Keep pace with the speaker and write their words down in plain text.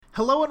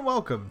Hello and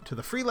welcome to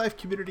the Free Life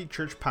Community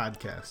Church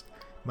podcast.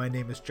 My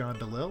name is John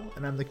DeLille,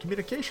 and I'm the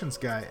communications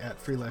guy at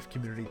Free Life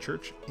Community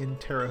Church in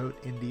Terre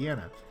Haute,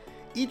 Indiana.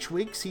 Each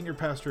week, Senior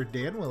Pastor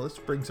Dan Willis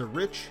brings a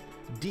rich,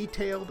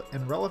 detailed,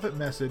 and relevant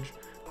message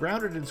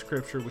grounded in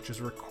Scripture, which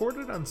is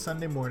recorded on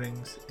Sunday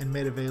mornings and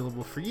made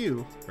available for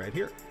you right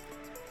here.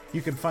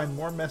 You can find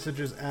more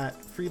messages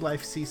at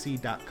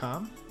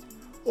freelifecc.com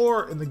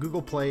or in the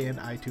Google Play and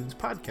iTunes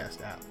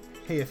podcast app.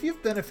 Hey, if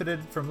you've benefited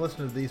from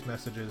listening to these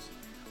messages,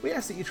 we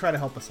ask that you try to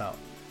help us out.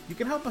 You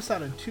can help us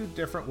out in two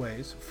different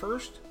ways.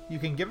 First, you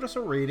can give us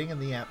a rating in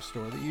the app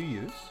store that you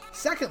use.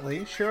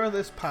 Secondly, share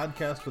this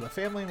podcast with a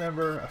family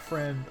member, a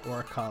friend,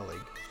 or a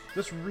colleague.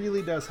 This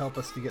really does help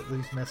us to get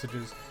these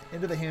messages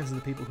into the hands of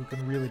the people who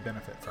can really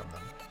benefit from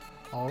them.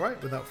 All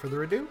right, without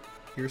further ado,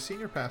 here's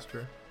Senior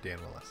Pastor Dan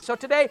Willis. So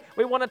today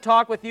we want to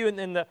talk with you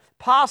in the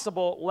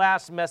possible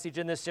last message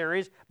in this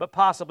series, but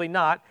possibly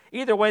not.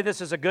 Either way, this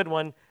is a good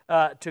one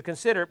to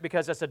consider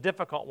because it's a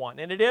difficult one.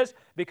 And it is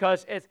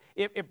because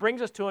it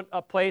brings us to a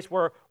place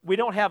where we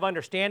don't have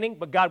understanding,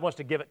 but God wants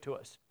to give it to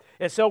us.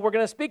 And so we're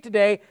going to speak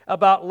today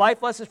about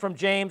life lessons from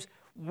James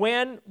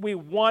when we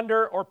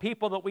wander or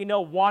people that we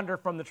know wander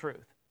from the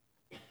truth.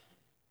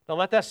 Now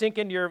let that sink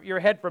into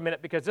your head for a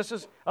minute because this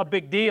is a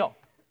big deal.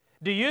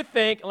 Do you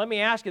think, let me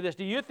ask you this,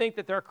 do you think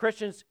that there are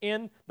Christians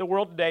in the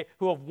world today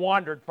who have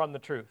wandered from the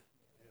truth?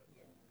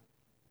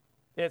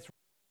 It's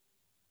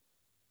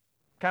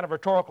kind of a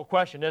rhetorical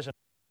question, isn't it?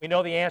 We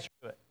know the answer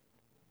to it.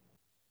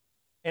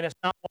 And it's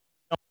not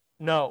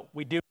no,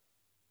 we do.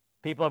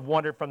 People have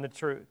wandered from the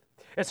truth.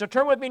 And so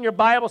turn with me in your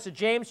Bibles to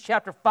James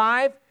chapter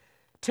 5,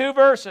 2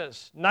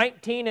 verses,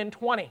 19 and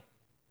 20.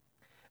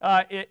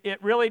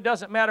 It really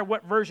doesn't matter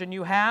what version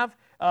you have.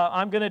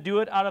 I'm going to do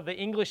it out of the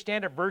English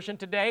Standard Version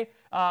today.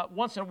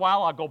 Once in a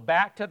while, I'll go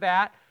back to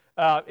that.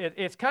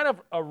 It's kind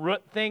of a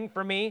root thing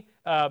for me.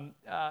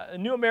 A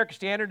New American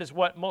Standard is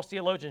what most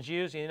theologians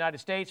use in the United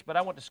States, but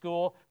I went to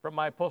school for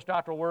my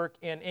postdoctoral work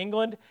in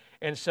England,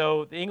 and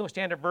so the English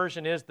Standard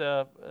Version is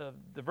the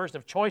version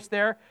of choice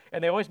there,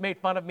 and they always made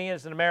fun of me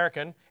as an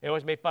American. They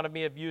always made fun of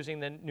me of using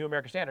the New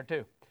American Standard,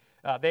 too.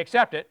 They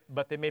accept it,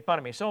 but they made fun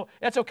of me. So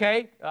that's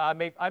okay. I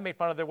made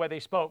fun of the way they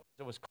spoke.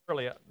 It was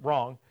clearly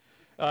wrong.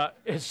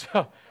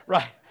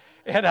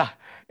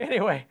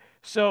 Anyway,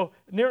 so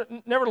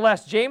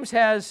nevertheless, James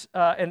has,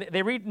 and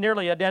they read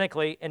nearly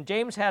identically, and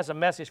James has a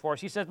message for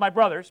us. He says, "My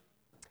brothers,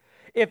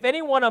 if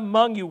anyone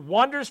among you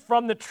wanders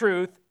from the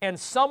truth and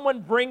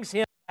someone brings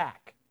him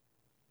back."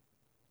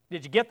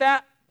 Did you get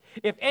that?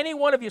 If any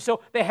one of you,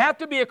 so they have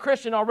to be a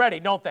Christian already,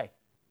 don't they?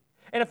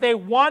 And if they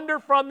wander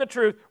from the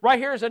truth, right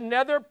here is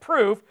another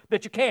proof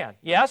that you can.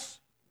 Yes?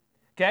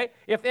 Okay?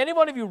 If any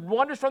one of you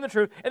wanders from the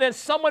truth and then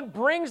someone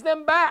brings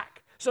them back.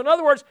 So in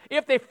other words,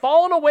 if they've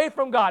fallen away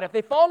from God, if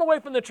they've fallen away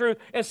from the truth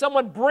and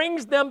someone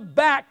brings them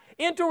back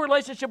into a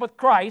relationship with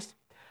Christ,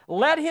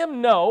 let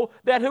him know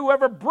that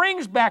whoever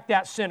brings back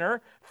that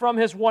sinner from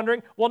his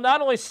wandering will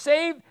not only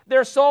save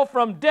their soul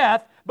from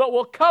death, but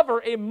will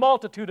cover a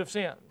multitude of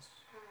sins.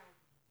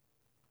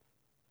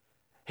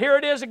 Here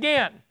it is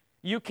again.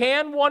 You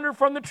can wander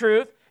from the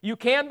truth, you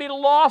can be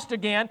lost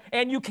again,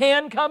 and you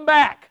can come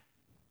back.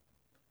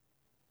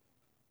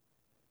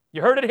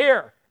 You heard it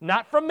here.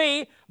 Not from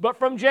me, but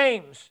from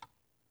James.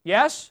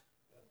 Yes?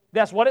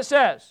 That's what it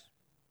says.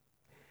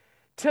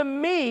 To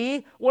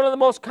me, one of the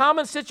most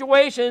common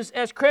situations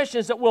as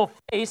Christians that we'll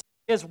face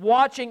is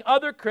watching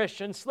other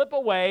Christians slip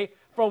away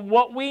from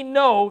what we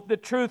know the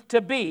truth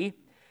to be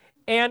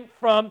and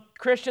from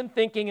Christian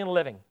thinking and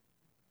living.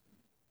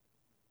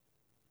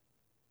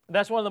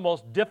 That's one of the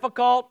most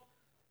difficult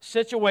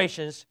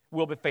situations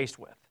we'll be faced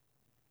with.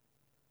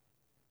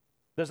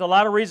 There's a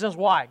lot of reasons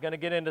why. Going to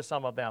get into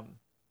some of them.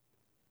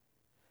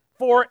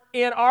 For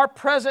in our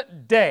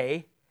present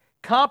day,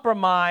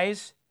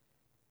 compromise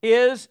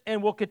is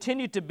and will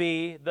continue to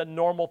be the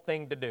normal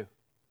thing to do.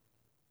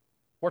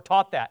 We're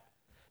taught that.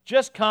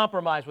 Just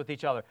compromise with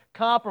each other.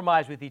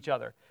 Compromise with each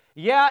other.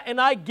 Yeah,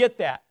 and I get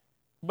that.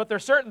 But there are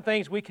certain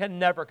things we can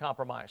never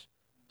compromise,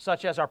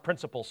 such as our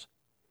principles.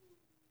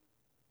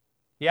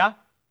 Yeah?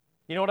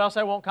 You know what else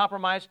I won't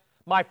compromise?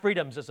 My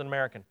freedoms as an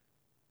American.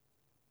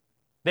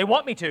 They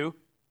want me to,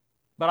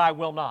 but I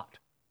will not.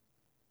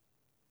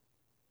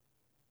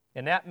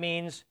 And that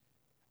means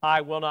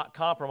I will not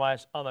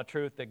compromise on the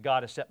truth that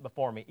God has set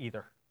before me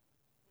either,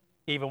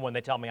 even when they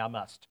tell me I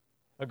must.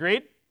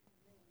 Agreed?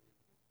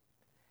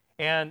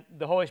 And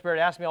the Holy Spirit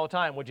asks me all the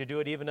time, would you do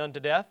it even unto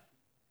death?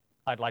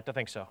 I'd like to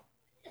think so.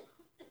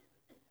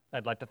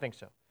 I'd like to think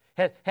so.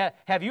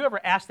 Have you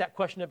ever asked that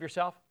question of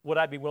yourself? Would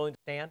I be willing to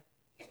stand?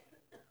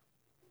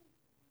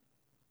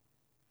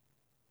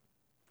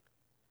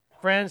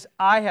 Friends,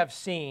 I have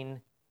seen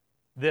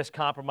this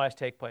compromise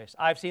take place.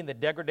 I've seen the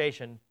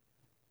degradation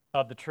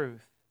of the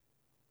truth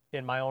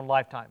in my own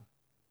lifetime.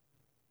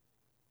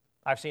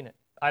 I've seen it.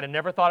 I'd have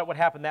never thought it would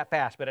happen that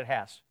fast, but it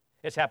has.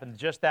 It's happened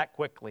just that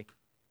quickly.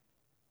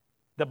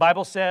 The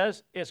Bible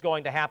says it's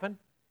going to happen,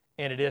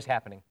 and it is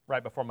happening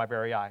right before my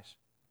very eyes.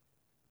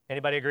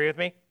 Anybody agree with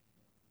me?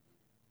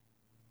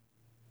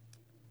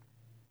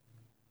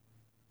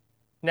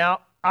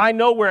 Now, I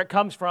know where it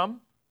comes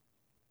from.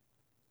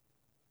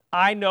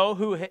 I know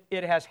who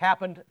it has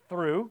happened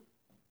through.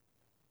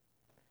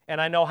 And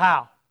I know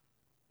how.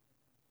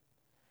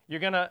 You're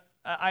going to,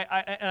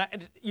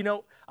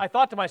 I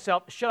thought to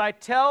myself, should I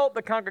tell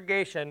the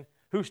congregation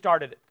who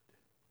started it?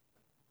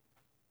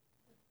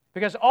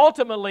 Because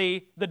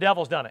ultimately, the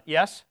devil's done it,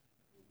 yes?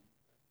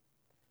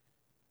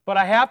 But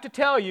I have to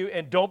tell you,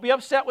 and don't be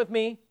upset with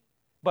me,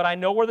 but I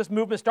know where this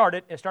movement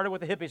started. It started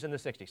with the hippies in the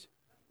 60s.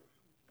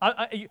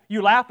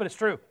 You laugh, but it's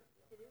true.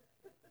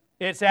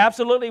 It's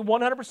absolutely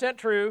 100%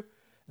 true.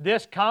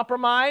 This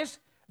compromise,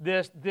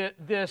 this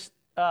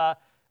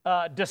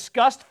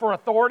disgust for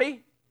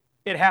authority,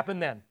 it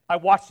happened then. I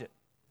watched it.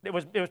 It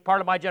was part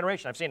of my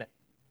generation. I've seen it.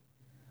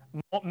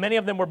 Many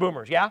of them were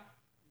boomers, yeah?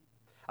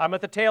 I'm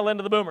at the tail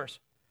end of the boomers.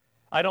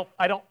 I don't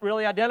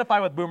really identify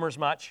with boomers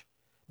much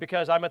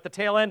because I'm at the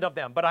tail end of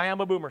them, but I am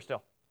a boomer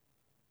still.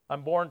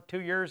 I'm born 2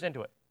 years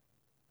into it.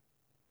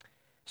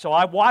 So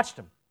I watched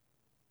them.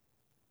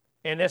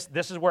 And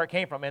this is where it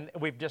came from, and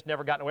we've just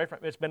never gotten away from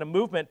it. It's been a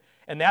movement,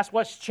 and that's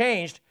what's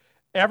changed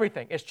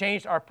everything. It's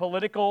changed our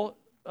political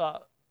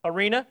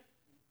arena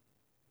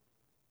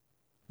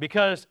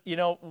because,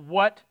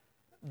 what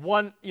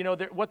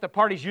the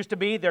parties used to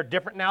be, they're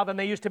different now than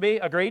they used to be.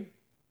 Agreed?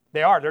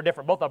 They are. They're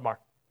different. Both of them are.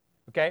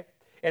 Okay?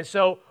 And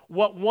so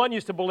what one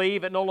used to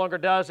believe, it no longer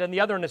does, and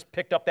the other one has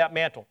picked up that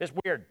mantle. It's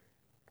weird,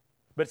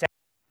 but it's happened.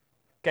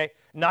 Okay?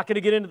 Not going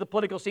to get into the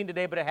political scene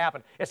today, but it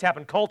happened. It's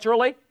happened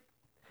culturally.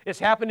 It's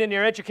happened in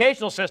your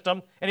educational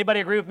system.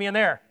 Anybody agree with me in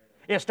there?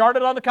 It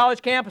started on the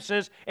college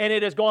campuses, and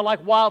it is going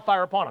like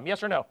wildfire upon them.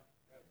 Yes or no?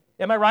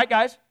 Am I right,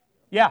 guys?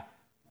 Yeah.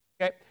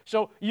 Okay.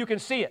 So you can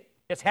see it.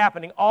 It's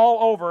happening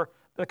all over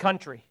the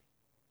country.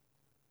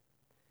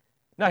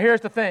 Now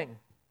here's the thing.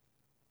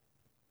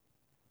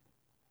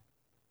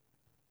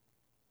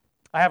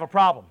 I have a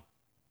problem.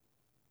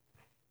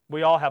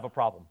 We all have a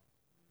problem.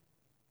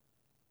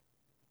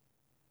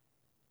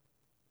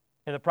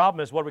 And the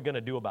problem is, what are we going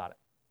to do about it?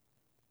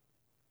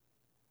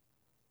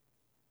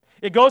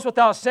 It goes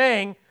without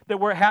saying that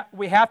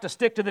we have to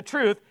stick to the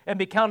truth and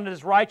be counted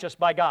as righteous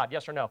by God.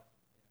 Yes or no?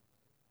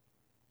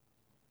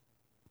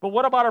 But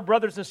what about our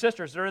brothers and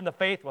sisters that are in the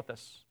faith with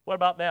us? What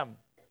about them?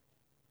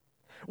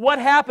 What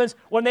happens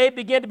when they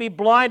begin to be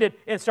blinded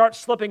and start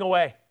slipping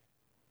away?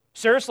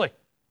 Seriously.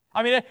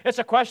 I mean, it's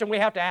a question we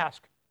have to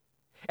ask.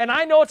 And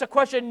I know it's a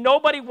question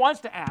nobody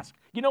wants to ask.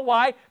 You know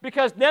why?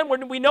 Because then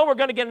we know we're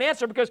going to get an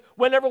answer, because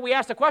whenever we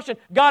ask the question,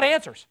 God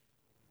answers.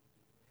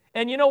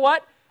 And you know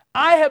what?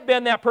 I have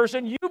been that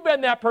person, you've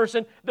been that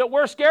person, that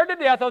we're scared to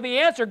death of the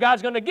answer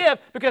God's going to give,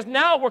 because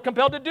now we're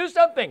compelled to do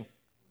something.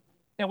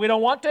 And we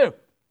don't want to.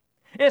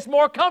 It's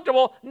more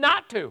comfortable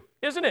not to,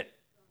 isn't it?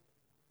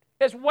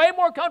 It's way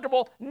more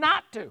comfortable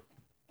not to.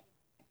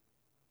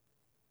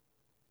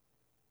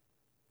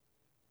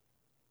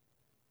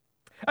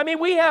 I mean,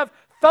 we have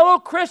fellow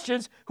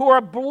Christians who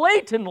are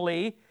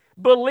blatantly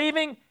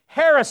believing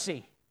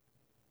heresy.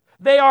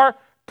 They are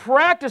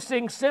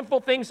practicing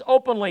sinful things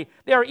openly.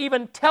 They are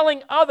even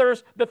telling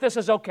others that this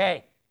is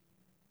okay.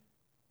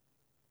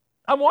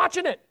 I'm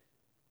watching it.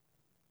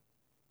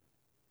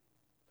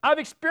 I've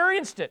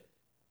experienced it.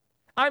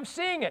 I'm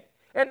seeing it.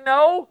 And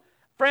no,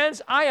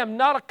 friends, I am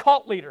not a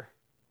cult leader.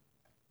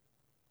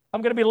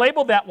 I'm going to be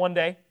labeled that one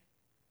day.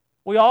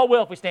 We all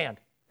will if we stand.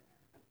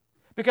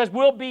 Because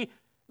we'll be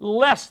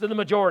less than the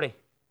majority.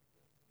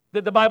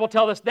 Did the Bible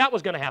tell us that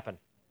was going to happen?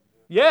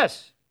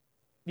 Yes.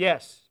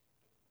 Yes.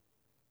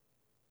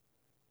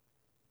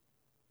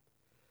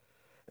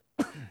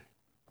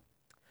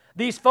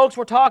 These folks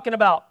we're talking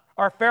about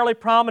are fairly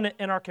prominent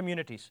in our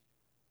communities.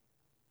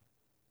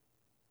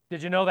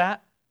 Did you know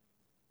that?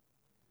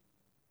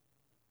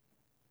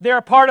 They're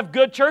a part of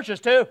good churches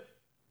too.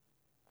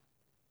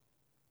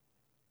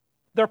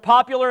 They're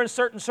popular in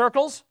certain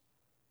circles.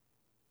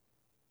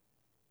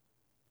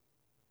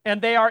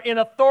 And they are in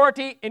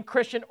authority in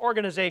Christian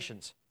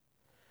organizations.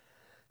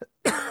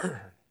 Did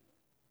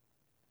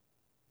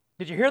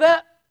you hear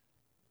that?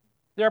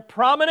 They're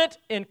prominent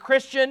in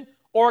Christian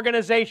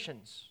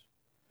organizations.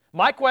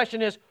 My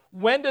question is,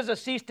 when does it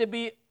cease to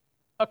be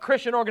a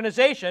Christian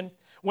organization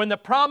when the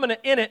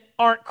prominent in it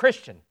aren't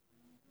Christian?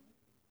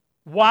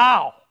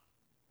 Wow.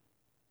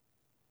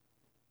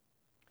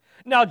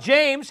 Now,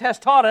 James has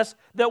taught us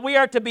that we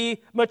are to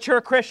be mature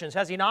Christians,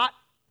 has he not?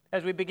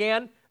 As we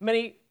began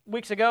many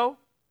weeks ago.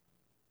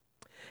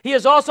 He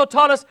has also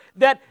taught us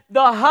that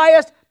the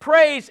highest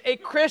praise a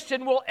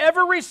Christian will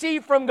ever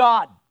receive from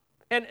God.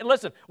 And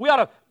listen, we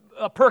ought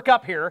to perk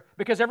up here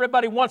because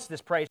everybody wants this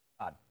praise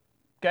from God.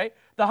 Okay?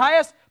 The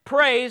highest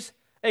praise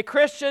a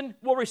Christian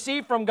will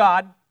receive from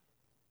God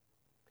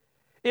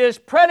is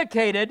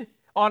predicated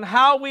on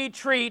how we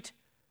treat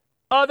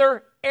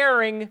other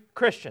erring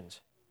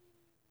Christians.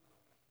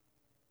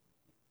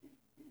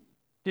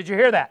 Did you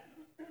hear that?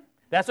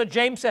 That's what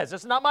James says.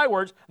 This is not my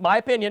words, my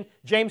opinion.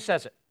 James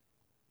says it.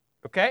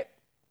 Okay?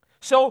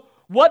 So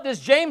what does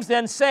James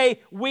then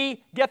say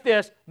we, get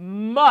this,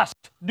 must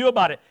do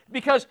about it?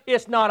 Because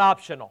it's not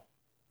optional.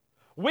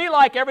 We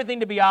like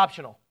everything to be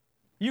optional.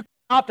 You can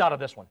opt out of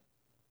this one.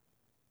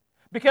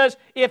 Because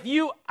if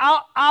you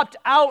opt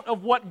out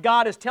of what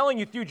God is telling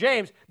you through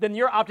James, then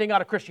you're opting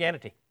out of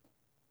Christianity.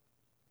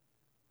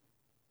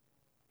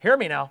 Hear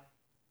me now.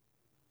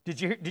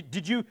 Did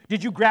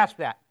you grasp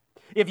that?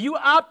 If you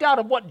opt out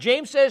of what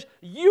James says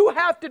you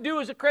have to do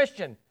as a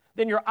Christian,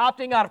 then you're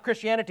opting out of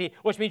Christianity,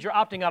 which means you're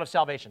opting out of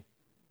salvation.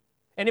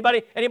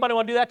 Anybody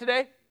want to do that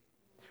today?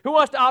 Who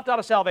wants to opt out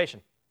of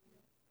salvation?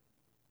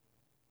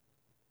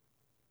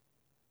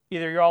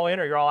 Either you're all in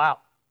or you're all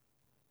out.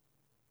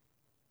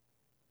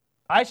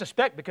 I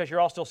suspect because you're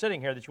all still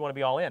sitting here that you want to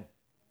be all in.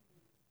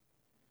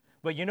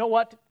 But you know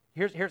what?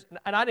 Here's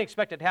and I didn't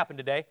expect it to happen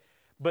today,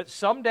 but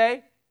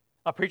someday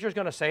a preacher's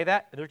going to say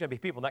that, and there's going to be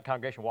people in that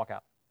congregation walk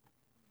out.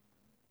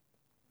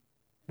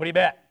 What do you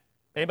bet?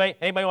 Anybody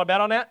want to bet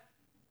on that?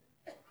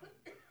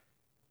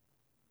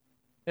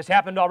 It's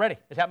happened already.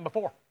 It's happened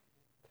before.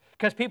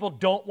 Because people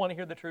don't want to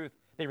hear the truth.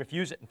 They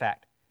refuse it, in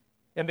fact.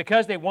 And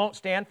because they won't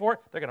stand for it,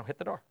 they're going to hit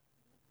the door.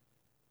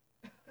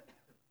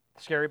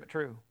 Scary but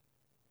true.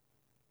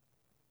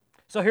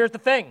 So here's the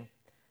thing.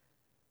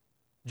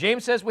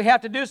 James says we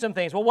have to do some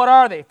things. Well, what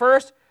are they?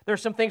 First,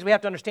 there's some things we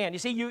have to understand. You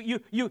see,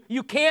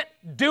 you can't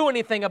do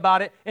anything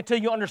about it until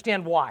you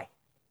understand why.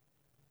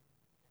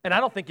 And I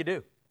don't think you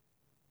do.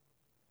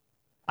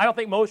 I don't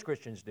think most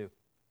Christians do.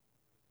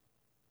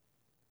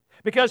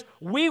 Because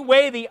we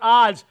weigh the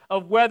odds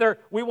of whether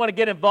we want to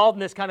get involved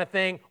in this kind of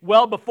thing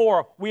well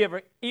before we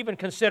ever even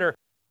consider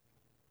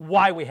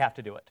why we have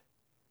to do it.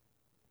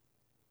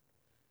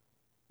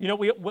 You know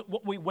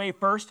what we weigh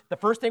first? The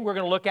first thing we're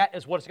going to look at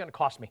is what it's going to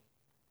cost me.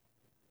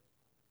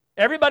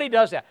 Everybody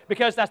does that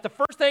because that's the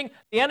first thing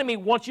the enemy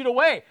wants you to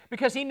weigh,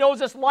 because he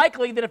knows it's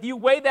likely that if you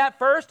weigh that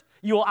first,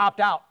 you will opt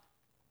out.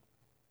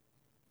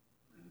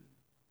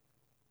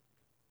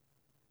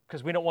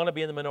 Because we don't want to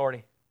be in the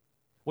minority.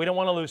 We don't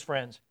want to lose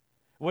friends.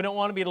 We don't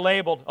want to be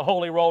labeled a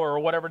holy roller or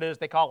whatever it is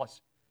they call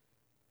us.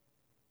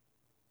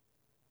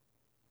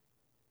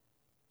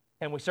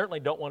 And we certainly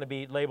don't want to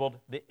be labeled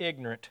the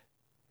ignorant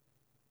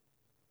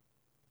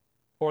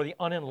or the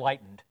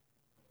unenlightened,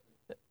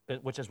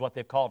 which is what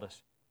they've called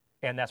us.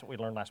 And that's what we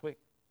learned last week.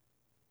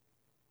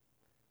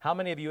 How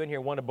many of you in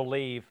here want to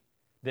believe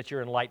that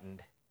you're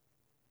enlightened?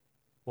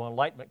 Well,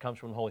 enlightenment comes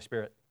from the Holy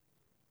Spirit.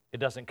 It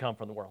doesn't come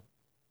from the world.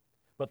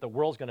 But the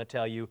world's going to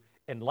tell you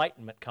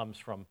enlightenment comes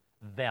from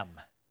them.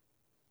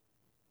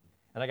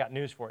 And I got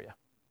news for you.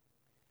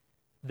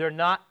 They're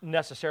not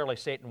necessarily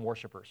Satan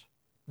worshipers.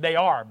 They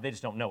are, they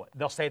just don't know it.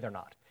 They'll say they're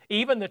not.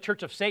 Even the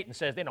Church of Satan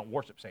says they don't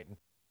worship Satan.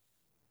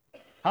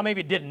 How many of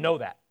you didn't know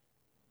that?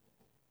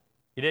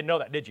 You didn't know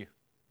that, did you?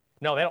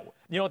 No, they don't.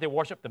 You know what? They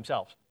worship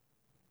themselves.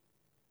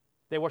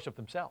 They worship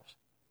themselves.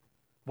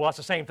 Well, that's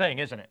the same thing,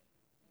 isn't it?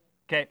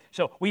 Okay,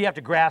 so we have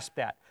to grasp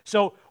that.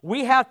 So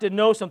we have to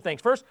know some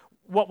things. First,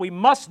 what we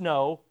must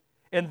know,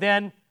 and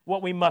then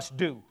what we must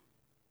do.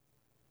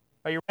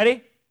 Are you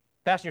ready?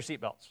 Fasten your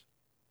seatbelts.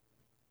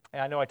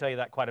 I know I tell you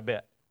that quite a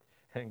bit.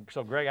 And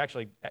so Greg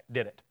actually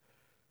did it.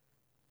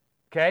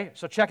 Okay,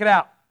 so check it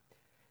out.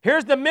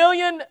 Here's the $1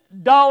 million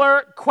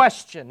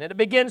question, and it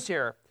begins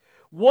here.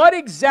 What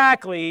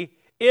exactly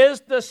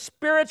is the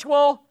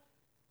spiritual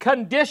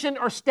condition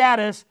or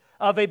status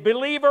of a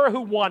believer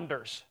who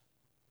wanders?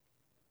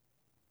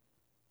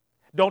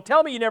 Don't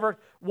tell me you never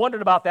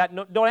wondered about that.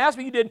 No, don't ask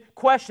me you didn't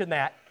question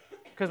that,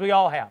 because we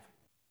all have.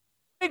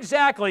 What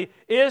exactly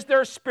is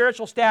their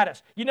spiritual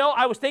status? You know,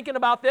 I was thinking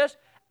about this.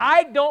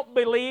 I don't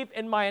believe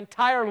in my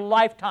entire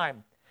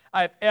lifetime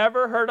I've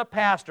ever heard a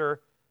pastor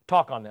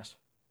talk on this.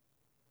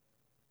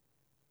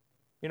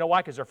 You know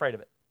why? Because they're afraid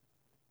of it.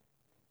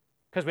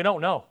 Because we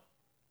don't know.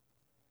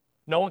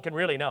 No one can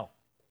really know.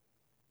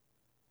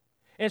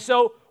 And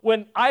so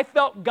when I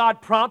felt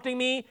God prompting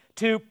me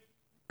to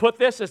put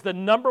this as the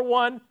number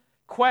one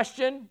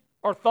question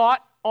or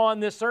thought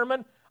on this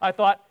sermon, I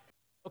thought,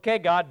 okay,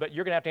 God, but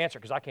you're going to have to answer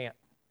because I can't.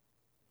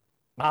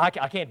 I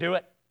can't do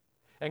it.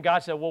 And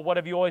God said, well, what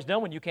have you always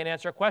done when you can't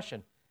answer a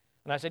question?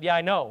 And I said, yeah,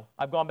 I know.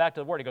 I've gone back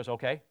to the Word. He goes,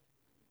 okay.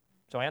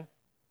 So, Ann?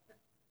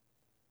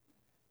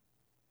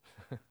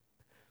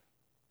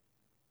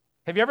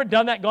 Have you ever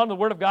done that, gone to the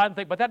Word of God and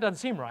think, but that doesn't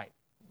seem right?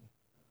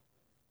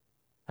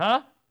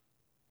 Huh?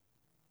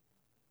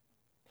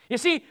 You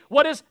see,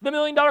 what is the $1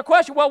 million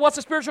question? Well, what's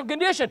the spiritual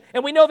condition?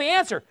 And we know the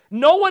answer.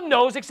 No one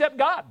knows except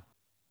God.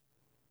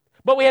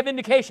 But we have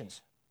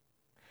indications.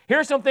 Here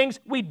are some things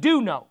we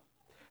do know.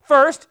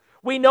 First,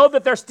 we know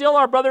that they're still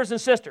our brothers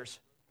and sisters.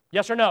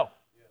 Yes or no?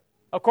 Yes.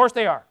 Of course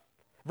they are.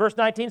 Verse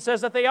 19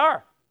 says that they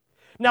are.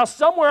 Now,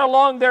 somewhere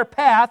along their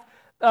path,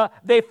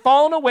 they've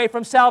fallen away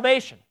from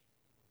salvation.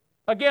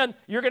 Again,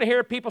 you're going to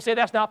hear people say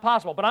that's not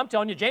possible, but I'm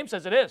telling you, James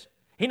says it is.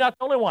 He's not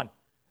the only one.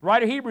 The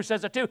writer of Hebrews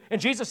says it too,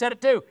 and Jesus said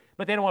it too,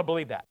 but they don't want to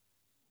believe that.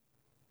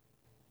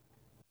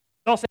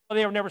 They'll say, well,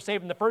 they were never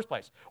saved in the first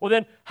place. Well,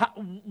 then,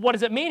 what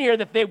does it mean here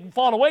that they've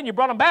fallen away and you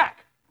brought them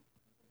back?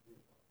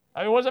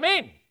 I mean, what does it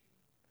mean?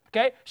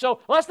 Okay, so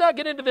let's not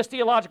get into this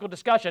theological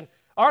discussion.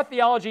 Our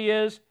theology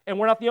is, and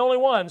we're not the only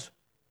ones,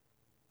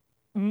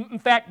 in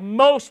fact,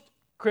 most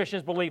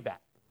Christians believe that.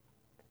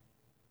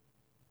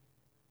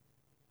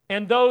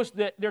 and those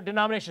that their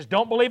denominations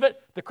don't believe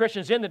it, the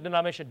Christians in the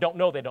denomination don't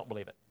know they don't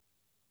believe it.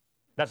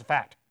 That's a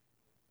fact.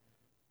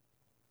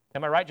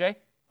 Am I right, Jay?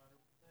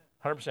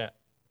 100%.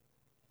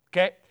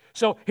 Okay?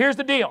 So here's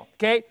the deal,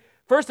 okay?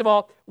 First of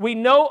all, we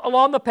know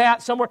along the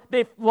path somewhere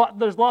they've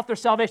lost their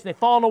salvation, they've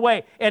fallen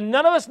away, and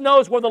none of us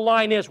knows where the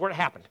line is where it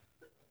happened.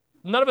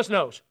 None of us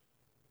knows.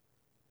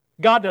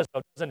 God does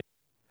know, doesn't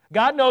he?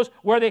 God knows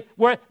where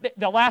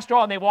the last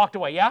straw and they walked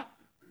away, yeah?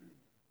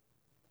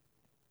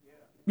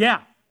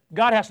 Yeah.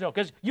 God has to know,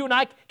 because you and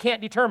I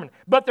can't determine.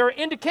 But there are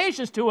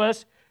indications to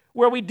us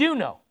where we do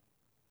know.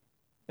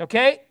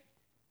 Okay?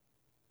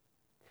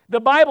 The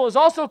Bible is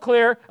also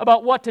clear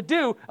about what to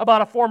do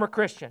about a former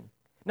Christian.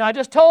 Now, I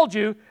just told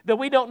you that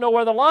we don't know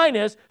where the line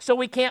is, so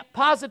we can't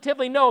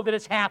positively know that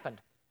it's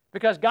happened.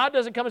 Because God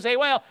doesn't come and say,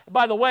 well,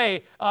 by the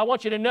way, I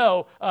want you to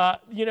know,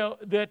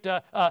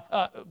 that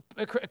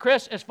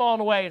Chris has fallen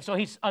away, and so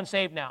he's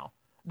unsaved now.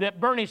 That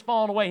Bernie's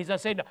fallen away, he's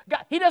unsaved now.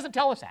 God, he doesn't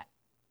tell us that.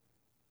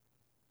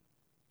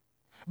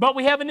 But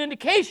we have an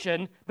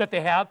indication that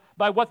they have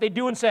by what they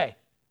do and say.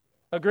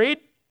 Agreed?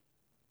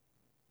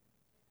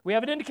 We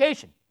have an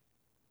indication.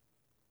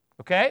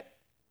 Okay?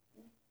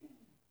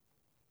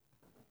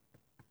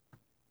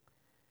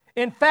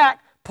 In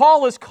fact,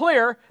 Paul is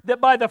clear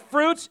that by the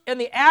fruits and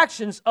the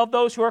actions of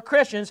those who are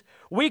Christians,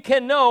 we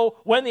can know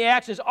when the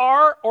actions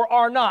are or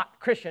are not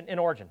Christian in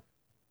origin.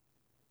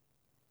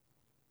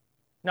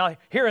 Now,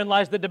 herein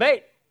lies the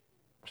debate.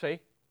 See?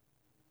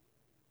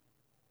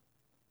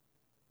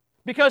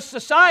 Because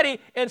society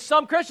and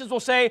some Christians will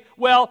say,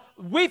 well,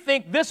 we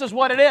think this is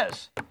what it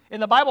is.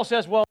 And the Bible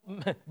says, well,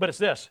 but it's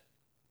this.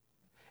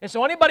 And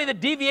so anybody that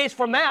deviates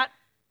from that,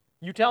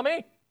 you tell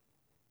me.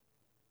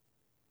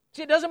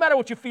 See, it doesn't matter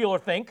what you feel or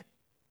think.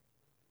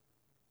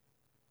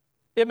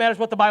 It matters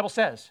what the Bible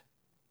says.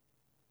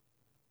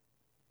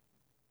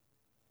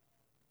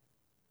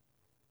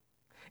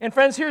 And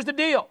friends, here's the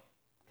deal.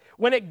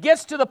 When it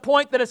gets to the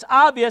point that it's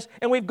obvious,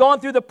 and we've gone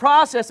through the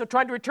process of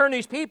trying to return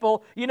these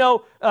people,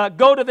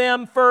 go to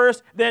them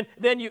first, then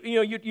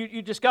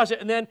you discuss it,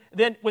 and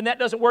then when that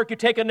doesn't work, you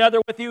take another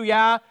with you,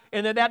 yeah,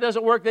 and then that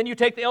doesn't work, then you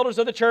take the elders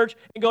of the church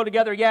and go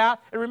together, yeah.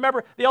 And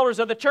remember, the elders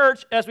of the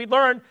church, as we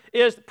learned,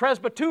 is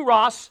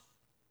presbyteros.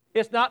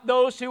 It's not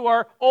those who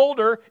are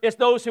older, it's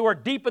those who are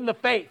deep in the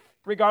faith,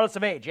 regardless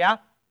of age, yeah?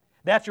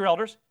 That's your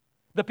elders.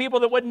 The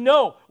people that would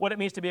know what it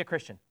means to be a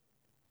Christian.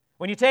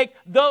 When you take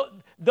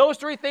those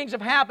three things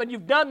have happened,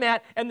 you've done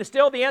that, and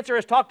still the answer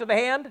is talk to the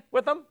hand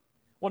with them,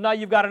 well, now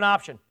you've got an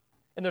option,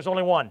 and there's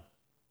only one.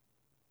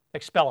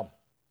 Expel them.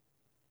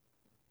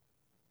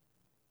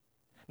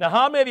 Now,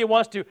 how many of you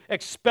wants to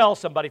expel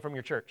somebody from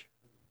your church?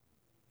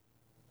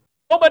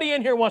 Nobody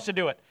in here wants to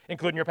do it,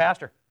 including your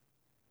pastor.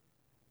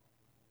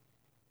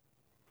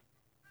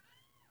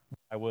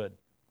 I would.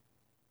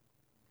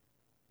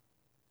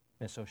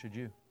 And so should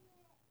you.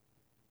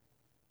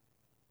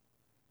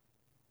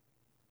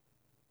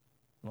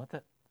 Let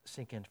that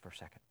sink in for a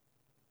second.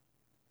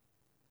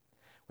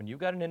 When you've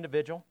got an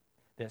individual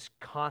that's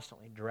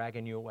constantly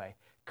dragging you away,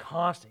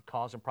 constantly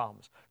causing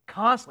problems,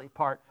 constantly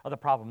part of the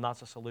problem, not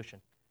the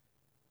solution,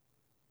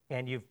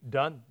 and you've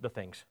done the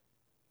things,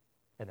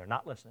 and they're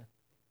not listening,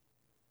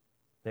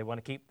 they want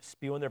to keep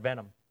spewing their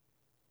venom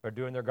or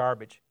doing their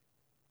garbage,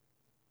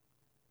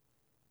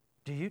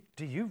 do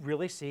you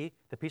really see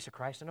the peace of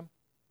Christ in them?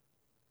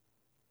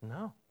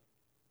 No.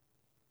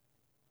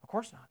 Of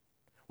course not.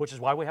 Which is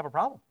why we have a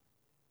problem.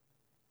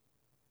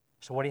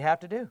 So what do you have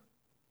to do?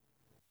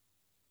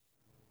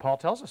 Paul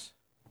tells us.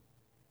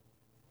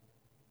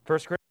 1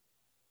 Corinthians,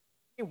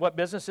 what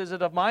business is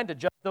it of mine to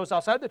judge those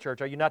outside the church?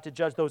 Are you not to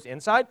judge those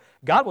inside?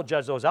 God will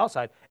judge those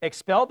outside.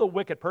 Expel the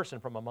wicked person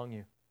from among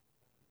you.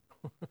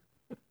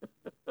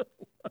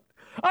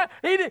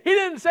 He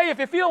didn't say if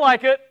you feel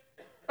like it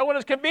or when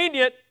it's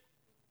convenient.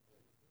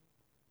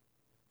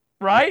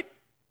 Right?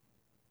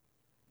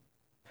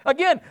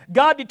 Again,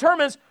 God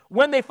determines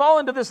when they fall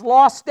into this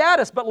lost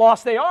status, but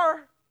lost they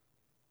are.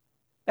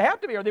 They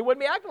have to be, or they wouldn't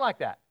be acting like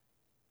that.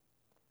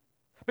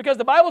 Because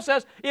the Bible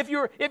says if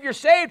you're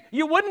saved,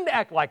 you wouldn't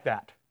act like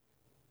that.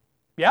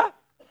 Yeah?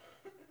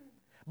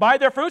 By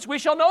their fruits we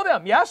shall know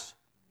them, yes?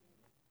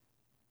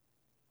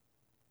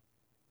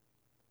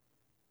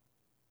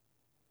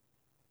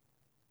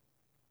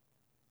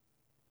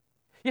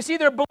 You see,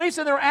 their beliefs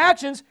and their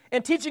actions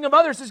and teaching of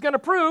others is going to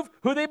prove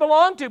who they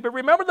belong to. But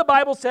remember, the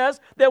Bible says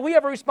that we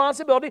have a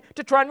responsibility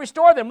to try and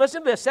restore them.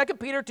 Listen to this, 2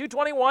 Peter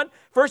 2:21,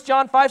 1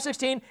 John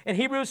 5:16, and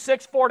Hebrews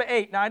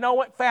 6:4-8. Now, I know it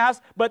went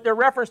fast, but they're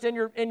referenced in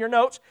your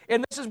notes,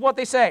 and this is what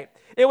they say.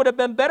 It would have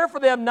been better for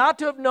them not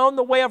to have known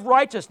the way of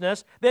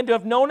righteousness than to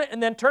have known it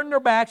and then turned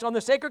their backs on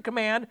the sacred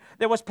command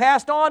that was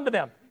passed on to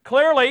them.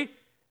 Clearly,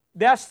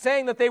 that's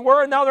saying that they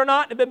were and now they're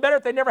not. It would have been better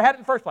if they never had it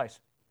in the first place.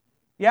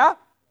 Yeah?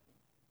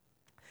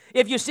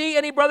 If you see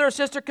any brother or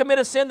sister commit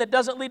a sin that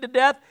doesn't lead to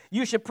death,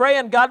 you should pray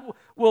and God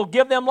will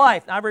give them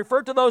life. Now, I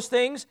refer to those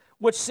things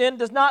which sin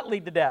does not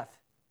lead to death.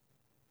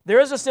 There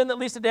is a sin that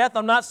leads to death.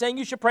 I'm not saying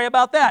you should pray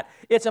about that.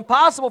 It's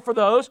impossible for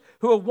those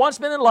who have once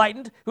been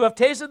enlightened, who have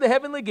tasted the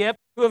heavenly gift,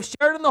 who have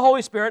shared in the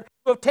Holy Spirit,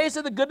 who have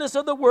tasted the goodness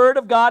of the Word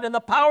of God and the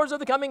powers of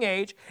the coming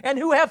age, and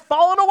who have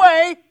fallen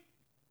away,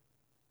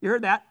 you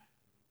heard that,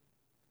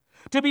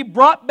 to be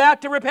brought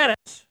back to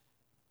repentance.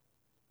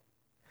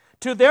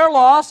 To their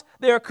loss,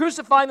 they are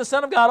crucifying the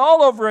Son of God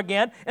all over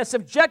again and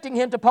subjecting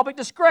Him to public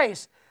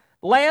disgrace.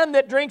 Land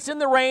that drinks in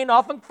the rain,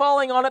 often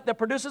falling on it, that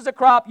produces a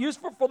crop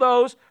useful for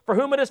those for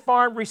whom it is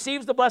farmed,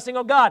 receives the blessing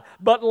of God.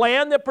 But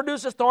land that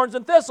produces thorns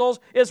and thistles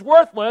is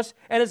worthless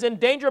and is in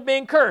danger of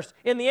being cursed.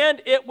 In the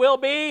end, it will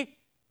be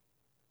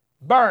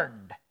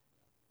burned.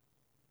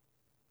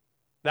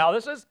 Now,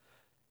 this is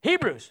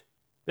Hebrews.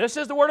 This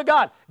is the Word of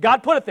God.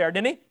 God put it there,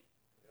 didn't He?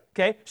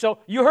 Okay, so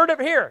you heard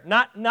it here.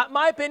 Not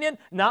my opinion,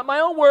 not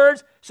my own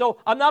words. So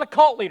I'm not a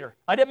cult leader.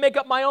 I didn't make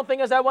up my own thing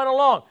as I went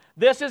along.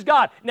 This is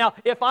God. Now,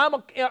 if I'm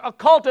a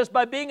cultist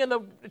by being in the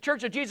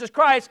Church of Jesus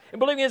Christ and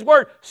believing His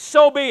Word,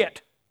 so be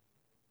it.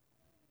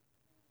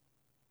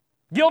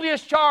 Guilty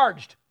as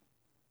charged.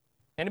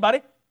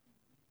 Anybody?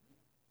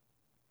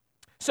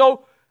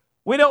 So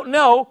we don't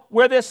know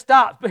where this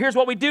stops. But here's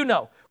what we do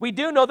know. We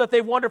do know that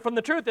they've wandered from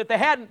the truth. If they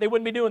hadn't, they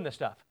wouldn't be doing this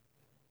stuff.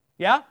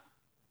 Yeah?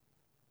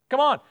 Come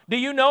on. Do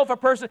you know if a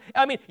person,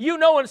 you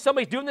know when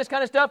somebody's doing this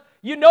kind of stuff,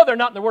 you know they're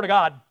not in the Word of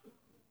God.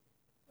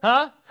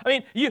 Huh?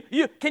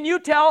 Can you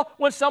tell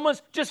when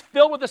someone's just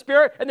filled with the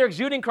Spirit and they're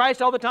exuding Christ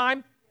all the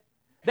time?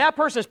 That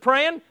person's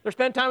praying, they're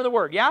spending time in the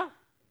Word, yeah?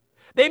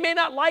 They may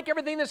not like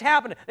everything that's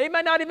happening. They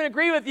might not even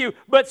agree with you,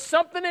 but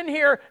something in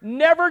here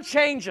never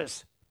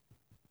changes.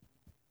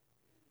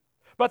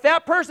 But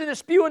that person is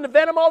spewing the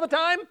venom all the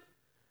time.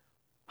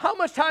 How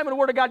much time in the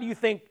Word of God do you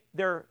think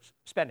they're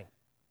spending?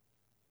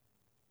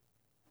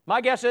 My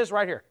guess is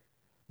right here,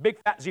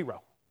 big fat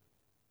 0.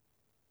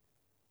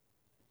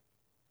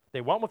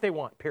 They want what they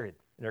want, period.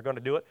 And they're going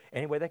to do it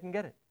any way they can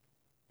get it.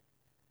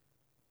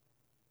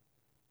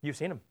 You've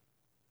seen them.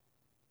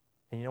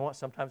 And you know what?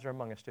 Sometimes they're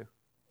among us too.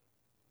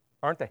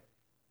 Aren't they?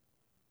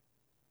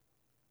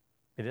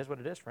 It is what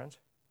it is, friends.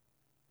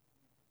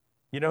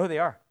 You know who they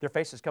are. Their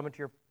face is coming to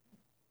your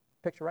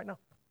picture right now.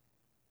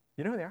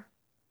 You know who they are.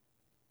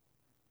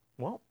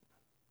 Well,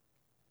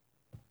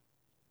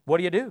 what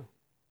do you do?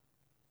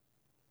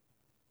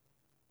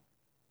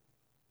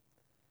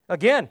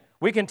 Again,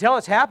 we can tell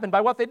it's happened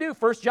by what they do.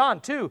 1 John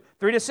 2,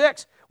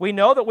 3-6. We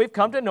know that we've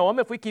come to know Him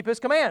if we keep His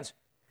commands.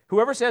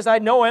 Whoever says, I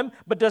know Him,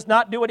 but does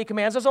not do what He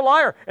commands is a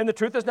liar, and the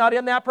truth is not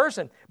in that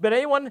person. But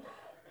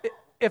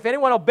if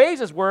anyone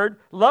obeys His word,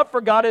 love for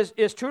God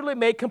is truly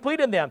made complete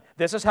in them.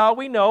 This is how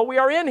we know we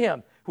are in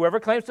Him. Whoever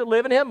claims to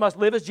live in Him must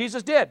live as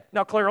Jesus did.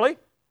 Now, clearly,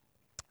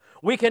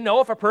 we can know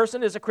if a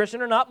person is a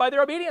Christian or not by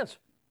their obedience.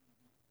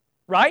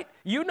 Right?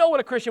 You know what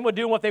a Christian would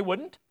do and what they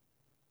wouldn't.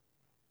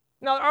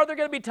 Now, are there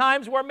going to be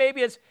times where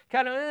maybe it's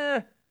kind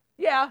of,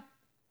 yeah,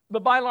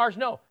 but by and large,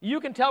 no. You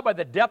can tell by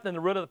the depth and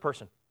the root of the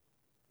person.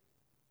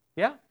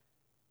 Yeah?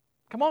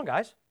 Come on,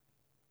 guys.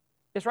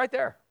 It's right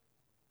there.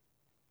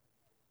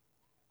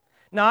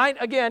 Now, I,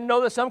 again, know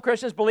that some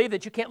Christians believe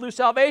that you can't lose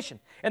salvation,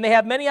 and they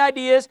have many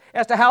ideas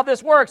as to how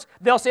this works.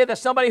 They'll say that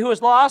somebody who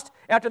is lost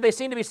after they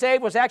seem to be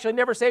saved was actually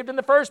never saved in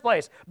the first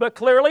place. But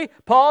clearly,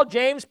 Paul,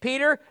 James,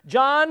 Peter,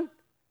 John,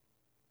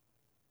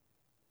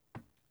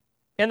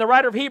 and the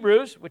writer of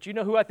Hebrews, which you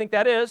know who I think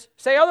that is,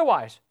 say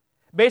otherwise.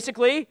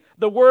 Basically,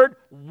 the word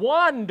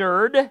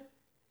wandered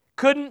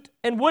couldn't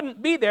and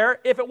wouldn't be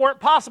there if it weren't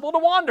possible to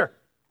wander.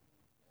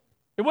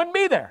 It wouldn't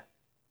be there.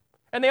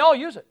 And they all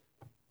use it.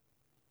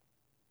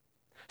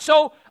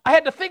 So I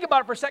had to think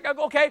about it for a second. I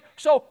go, okay,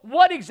 so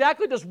what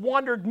exactly does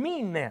wandered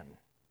mean then?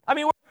 I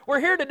mean, we're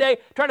here today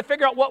trying to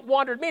figure out what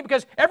wandered means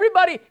because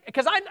everybody,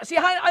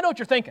 I know what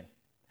you're thinking.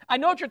 I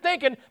know what you're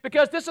thinking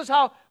because this is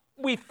how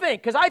we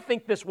think, because I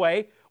think this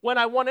way when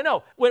I want to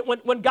know.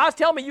 When God's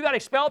telling me you got to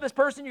expel this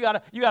person, you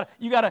got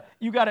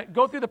to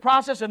go through the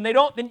process, and they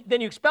don't,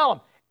 then you expel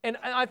them. And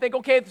I think,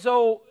 okay,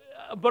 so,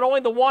 but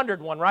only the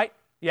wandered one, right?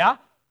 Yeah?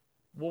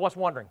 Well, what's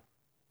wandering?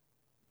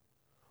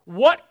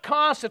 What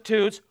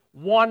constitutes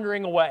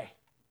wandering away?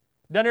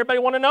 Doesn't everybody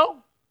want to know?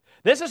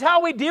 This is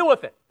how we deal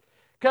with it.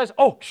 Because,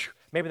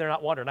 maybe they're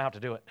not wandering, I have to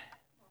do it.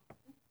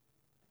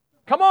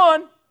 Come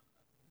on.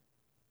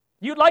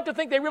 You'd like to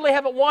think they really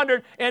haven't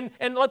wandered and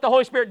let the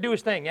Holy Spirit do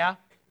His thing, yeah?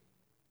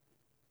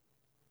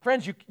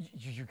 Friends, you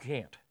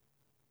can't.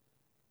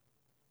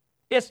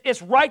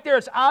 It's right there,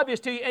 it's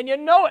obvious to you, and you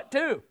know it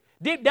too.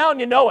 Deep down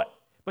you know it,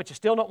 but you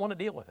still don't want to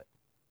deal with it.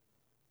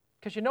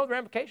 Because you know the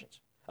ramifications.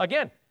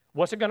 Again,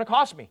 what's it going to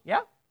cost me?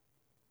 Yeah?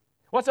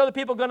 What's other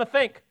people going to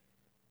think?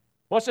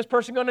 What's this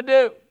person going to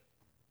do?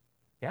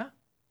 Yeah?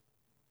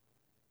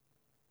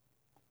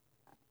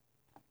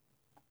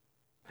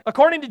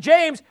 According to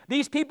James,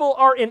 these people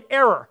are in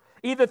error,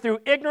 either through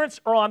ignorance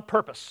or on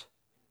purpose.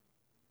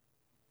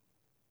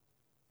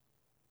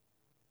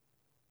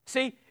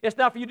 See, it's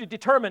not for you to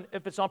determine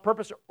if it's on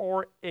purpose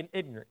or in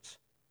ignorance.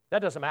 That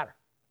doesn't matter.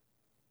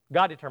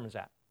 God determines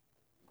that.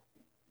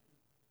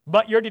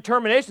 But your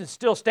determination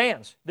still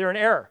stands. They're in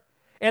error.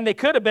 And they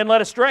could have been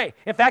led astray.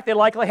 In fact, they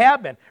likely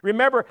have been.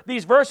 Remember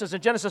these verses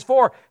in Genesis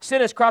 4.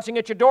 Sin is crouching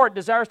at your door. It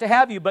desires to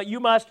have you, but you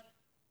must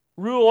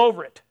rule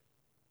over it.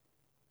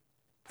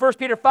 1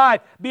 Peter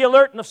 5, be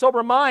alert and of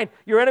sober mind.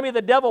 Your enemy,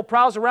 the devil,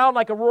 prowls around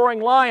like a roaring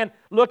lion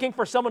looking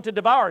for someone to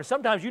devour. And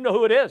sometimes you know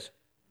who it is.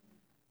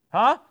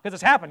 Huh? Because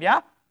it's happened,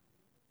 yeah?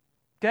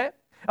 Okay?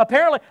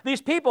 Apparently,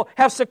 these people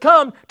have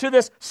succumbed to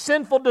this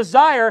sinful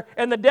desire,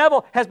 and the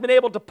devil has been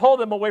able to pull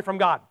them away from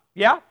God.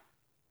 Yeah?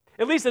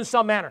 At least in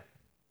some manner.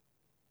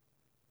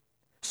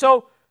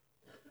 So,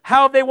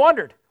 how have they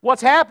wandered?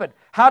 What's happened?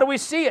 How do we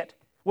see it?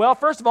 Well,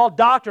 first of all,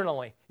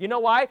 doctrinally. You know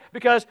why?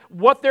 Because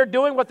what they're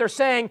doing, what they're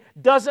saying,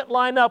 doesn't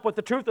line up with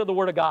the truth of the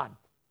Word of God.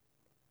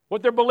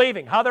 What they're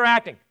believing, how they're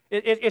acting.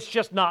 It's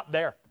just not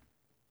there.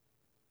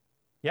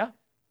 Yeah?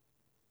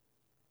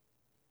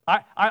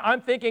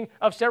 I'm thinking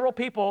of several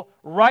people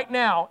right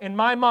now in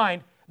my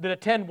mind that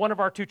attend one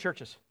of our two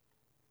churches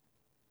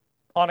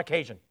on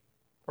occasion,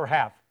 or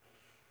have.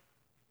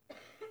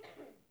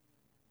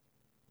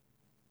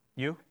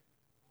 You?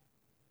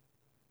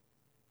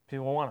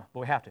 People want to, but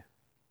we have to.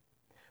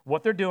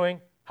 What they're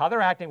doing, how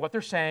they're acting, what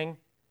they're saying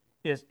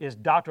is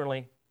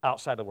doctrinally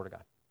outside the Word of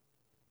God.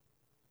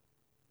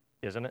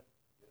 Isn't it?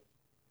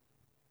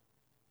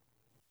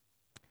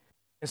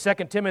 In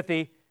 2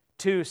 Timothy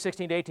 2,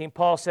 16 to 18,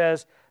 Paul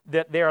says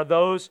that there are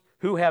those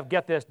who have,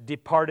 get this,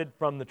 departed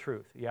from the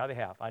truth. Yeah, they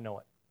have. I know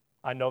it.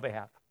 I know they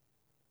have.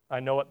 I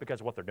know it because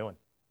of what they're doing.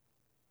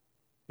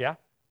 Yeah?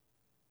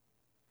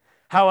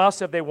 How else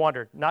have they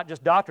wandered? Not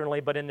just doctrinally,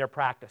 but in their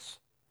practice.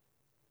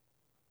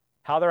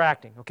 How they're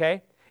acting,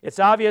 okay? It's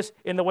obvious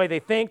in the way they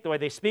think, the way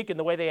they speak, and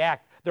the way they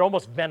act. They're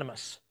almost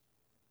venomous.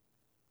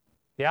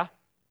 Yeah?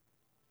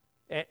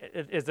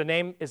 Is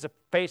the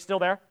face still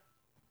there?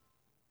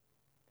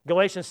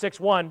 Galatians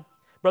 6:1,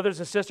 brothers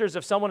and sisters,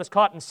 if someone is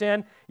caught in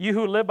sin, you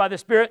who live by the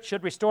Spirit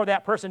should restore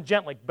that person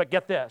gently. But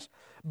get this,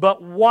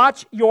 but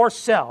watch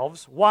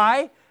yourselves.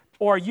 Why?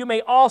 Or you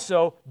may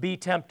also be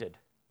tempted.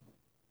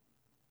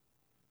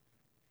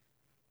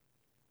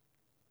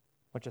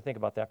 I want you to think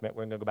about that for a minute.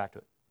 We're going to go back to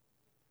it.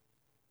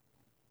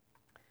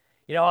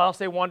 You know how else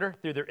they wander?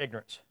 Through their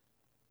ignorance.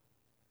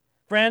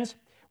 Friends,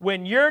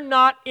 when you're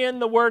not in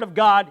the Word of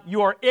God,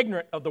 you are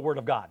ignorant of the Word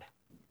of God.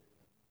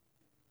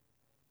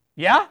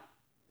 Yeah?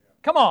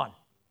 Come on.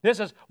 This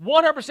is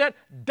 100%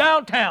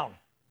 downtown.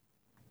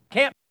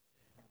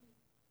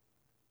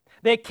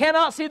 They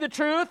cannot see the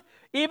truth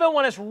even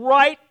when it's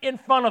right in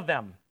front of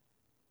them.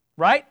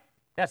 Right?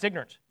 That's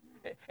ignorance.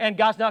 And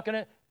God's not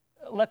going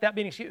to let that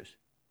be an excuse.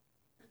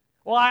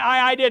 Well,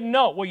 I didn't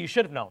know. Well, you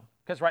should have known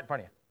because it's right in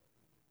front of you.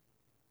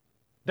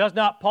 Does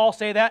not Paul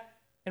say that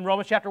in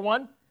Romans chapter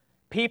 1?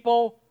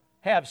 People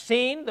have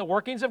seen the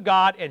workings of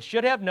God and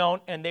should have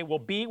known, and they will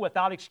be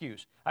without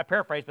excuse. I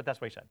paraphrase, but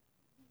that's what he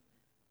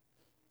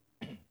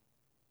said.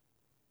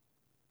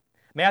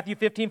 Matthew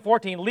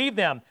 15:14, leave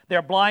them.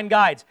 They're blind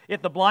guides.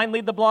 If the blind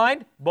lead the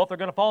blind, both are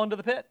going to fall into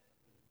the pit.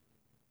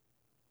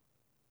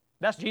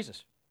 That's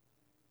Jesus.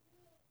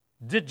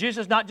 Did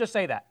Jesus not just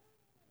say that?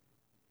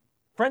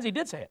 Friends, he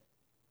did say it.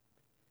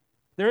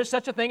 There is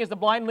such a thing as the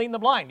blind leading the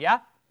blind, yeah?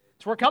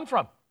 That's where it comes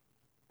from.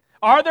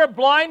 Are there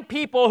blind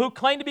people who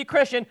claim to be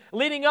Christian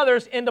leading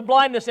others into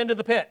blindness into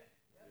the pit?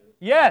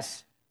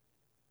 Yes.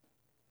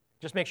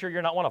 Just make sure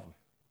you're not one of them.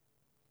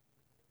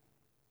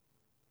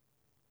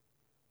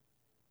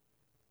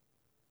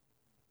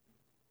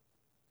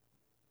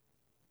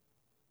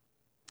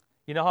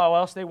 You know how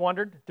else they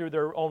wandered? Through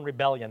their own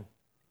rebellion.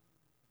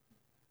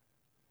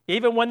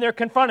 Even when they're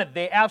confronted,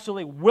 they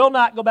absolutely will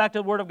not go back to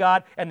the Word of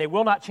God, and they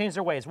will not change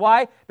their ways.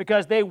 Why?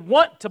 Because they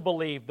want to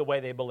believe the way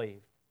they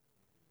believe.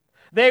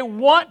 They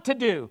want to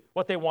do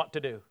what they want to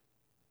do.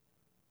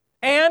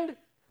 And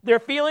their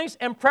feelings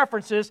and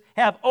preferences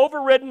have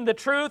overridden the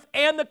truth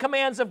and the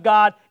commands of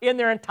God in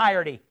their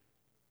entirety.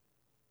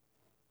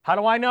 How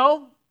do I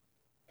know?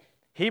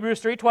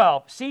 Hebrews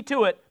 3:12. See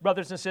to it,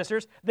 brothers and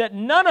sisters, that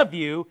none of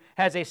you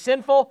has a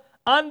sinful,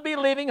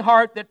 unbelieving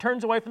heart that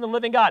turns away from the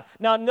living God.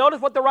 Now notice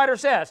what the writer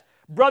says.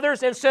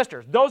 Brothers and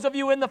sisters, those of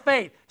you in the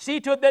faith, see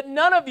to it that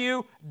none of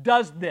you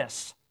does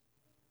this.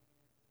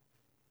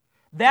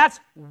 That's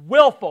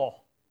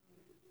willful.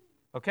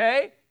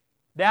 Okay?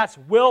 That's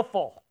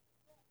willful.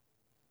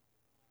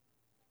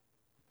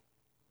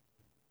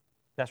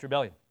 That's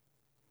rebellion.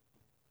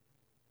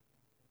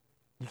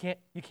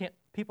 You can't,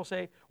 people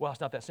say, well, it's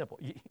not that simple.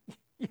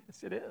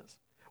 Yes, it is.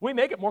 We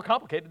make it more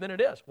complicated than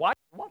it is. Why do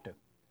we want to?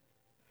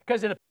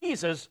 Because it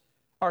appeases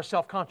our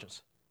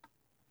self-conscience.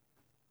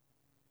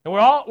 And we're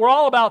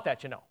all about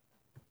that, you know.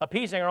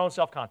 Appeasing our own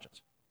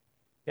self-conscience.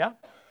 Yeah?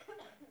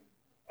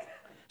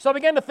 So I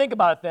began to think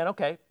about it then,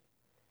 okay.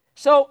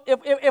 So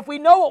if we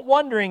know what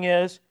wandering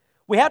is,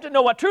 we have to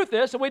know what truth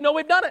is so we know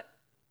we've done it.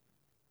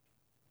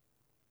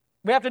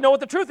 We have to know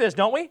what the truth is,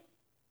 don't we?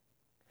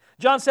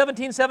 John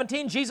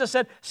 17:17, Jesus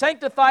said,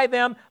 sanctify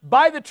them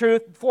by the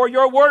truth, for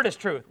your word is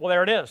truth. Well,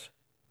 there it is.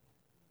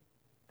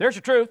 There's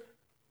your truth.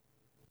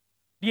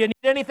 Do you need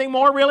anything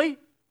more, really?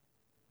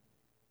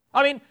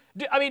 I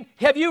mean,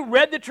 have you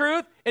read the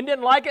truth and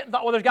didn't like it and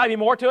thought, well, there's got to be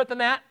more to it than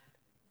that?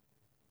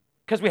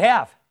 Because we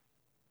have.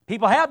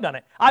 People have done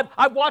it.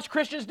 I've watched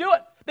Christians do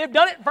it. They've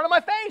done it in front of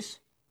my face.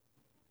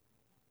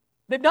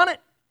 They've done it.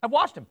 I've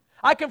watched them.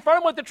 I confront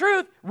them with the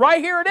truth. Right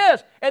here it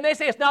is. And they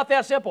say it's not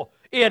that simple.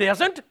 It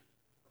isn't.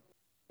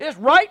 It's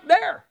right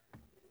there.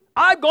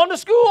 I've gone to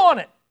school on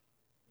it.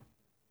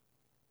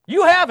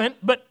 You haven't,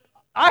 but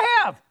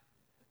I have.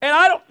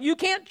 And you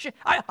can't,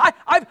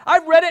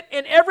 I've read it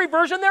in every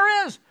version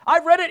there is.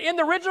 I've read it in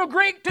the original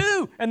Greek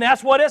too. And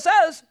that's what it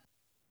says.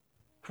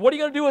 What are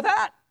you going to do with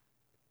that?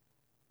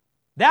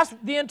 That's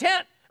the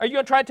intent. Are you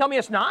going to try to tell me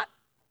it's not?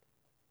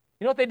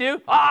 You know what they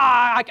do?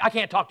 I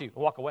can't talk to you.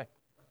 Walk away.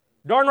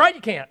 Darn right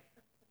you can't.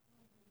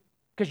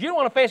 Because you don't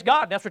want to face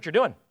God. That's what you're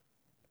doing.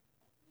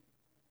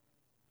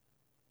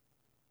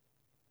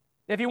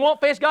 If you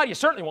won't face God, you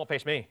certainly won't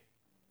face me.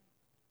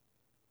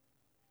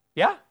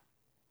 Yeah?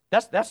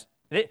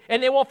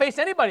 And they won't face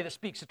anybody that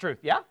speaks the truth.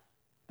 Yeah?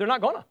 They're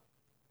not going to.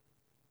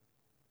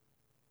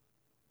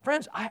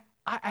 Friends, I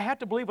have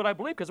to believe what I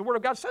believe because the Word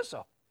of God says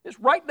so. It's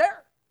right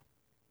there.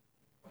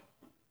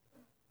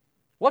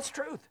 What's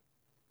truth?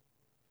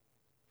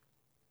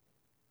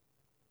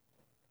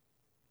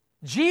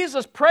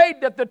 Jesus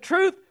prayed that the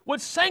truth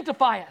would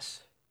sanctify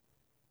us.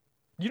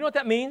 Do you know what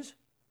that means?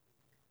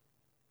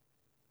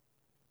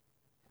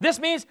 This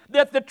means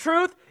that the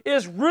truth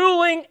is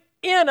ruling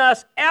in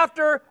us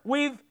after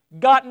we've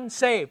gotten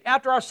saved,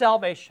 after our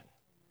salvation.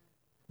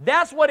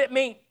 That's what it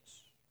means.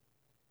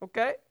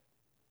 Okay?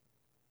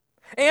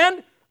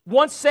 And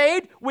once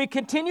saved, we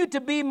continue to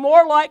be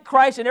more like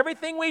Christ in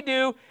everything we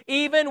do,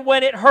 even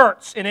when it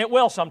hurts, and it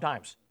will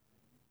sometimes.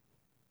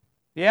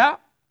 Yeah?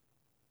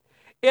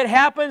 It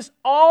happens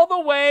all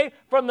the way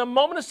from the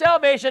moment of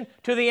salvation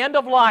to the end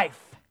of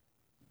life.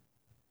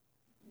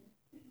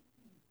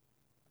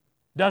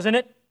 Doesn't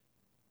it?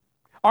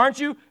 Aren't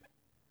you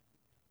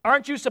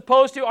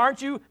supposed to,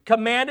 aren't you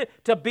commanded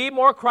to be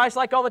more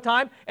Christ-like all the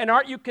time? And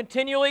aren't you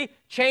continually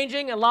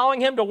changing,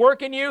 allowing Him to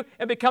work in you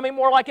and becoming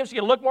more like Him so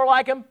you look more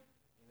like Him?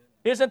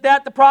 Isn't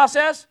that the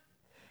process?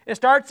 It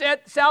starts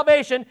at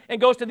salvation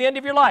and goes to the end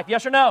of your life.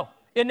 Yes or no?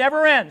 It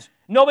never ends.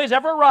 Nobody's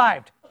ever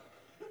arrived.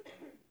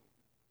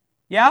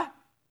 Yeah?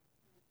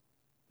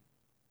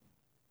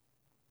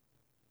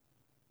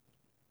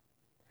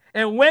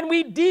 And when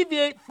we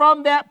deviate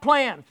from that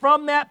plan,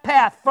 from that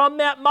path, from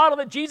that model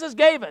that Jesus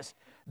gave us,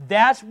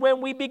 that's when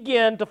we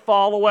begin to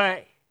fall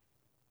away.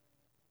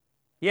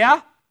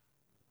 Yeah?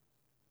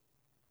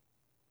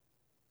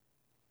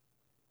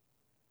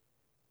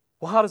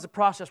 Well, how does the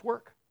process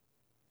work?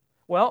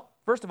 Well,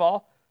 first of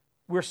all,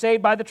 we're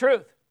saved by the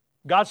truth.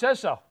 God says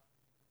so.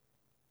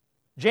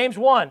 James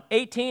 1,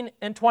 18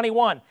 and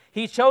 21.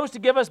 He chose to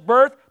give us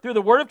birth through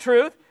the word of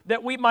truth,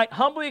 that we might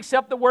humbly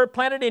accept the word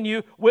planted in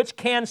you, which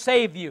can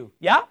save you.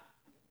 Yeah?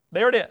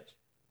 There it is.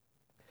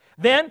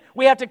 Then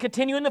we have to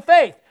continue in the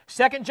faith.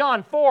 2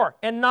 John 4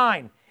 and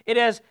 9. It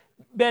has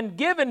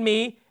given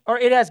me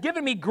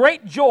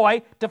great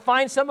joy to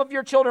find some of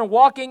your children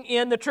walking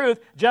in the truth,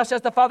 just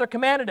as the Father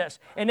commanded us.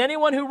 And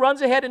anyone who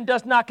runs ahead and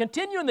does not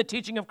continue in the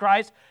teaching of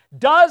Christ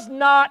does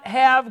not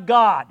have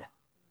God.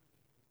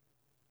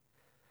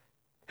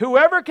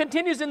 Whoever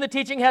continues in the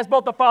teaching has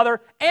both the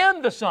Father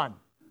and the Son.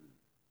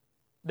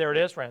 There it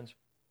is, friends.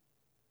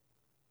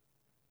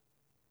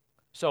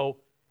 So,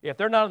 if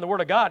they're not in the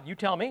Word of God, you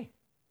tell me.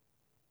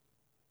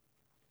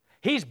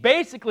 He's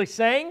basically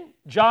saying,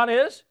 John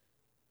is,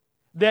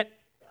 that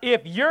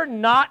if you're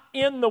not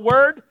in the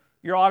Word,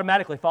 you're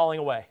automatically falling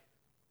away.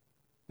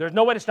 There's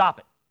no way to stop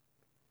it.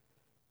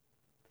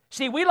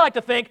 See, we like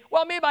to think,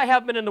 well, maybe I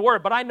haven't been in the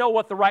Word, but I know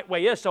what the right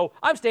way is, so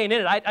I'm staying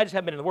in it. I just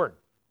haven't been in the Word.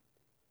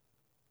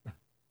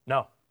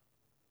 No.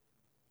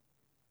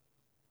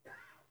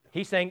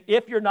 He's saying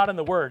if you're not in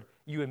the Word,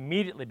 you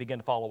immediately begin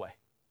to fall away.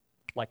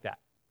 Like that.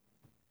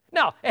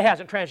 Now, it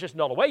hasn't transitioned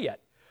all the way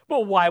yet,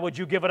 but why would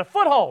you give it a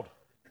foothold?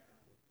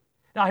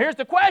 Now, here's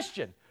the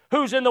question.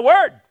 Who's in the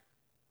Word?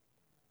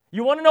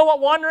 You want to know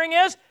what wandering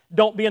is?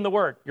 Don't be in the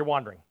Word. You're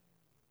wandering.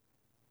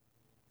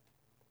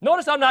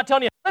 Notice I'm not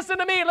telling you, listen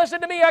to me,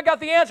 I got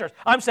the answers.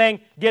 I'm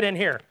saying, get in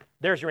here.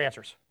 There's your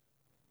answers.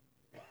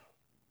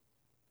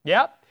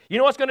 Yeah? You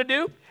know what's going to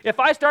do? If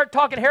I start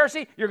talking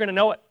heresy, you're going to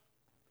know it.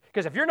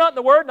 Because if you're not in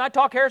the Word and I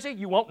talk heresy,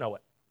 you won't know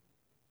it.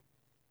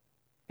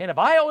 And if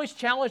I always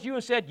challenged you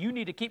and said, you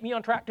need to keep me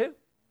on track too?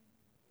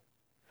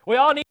 We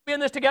all need to be in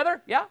this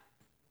together? Yeah?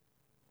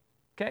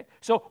 Okay,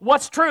 so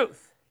what's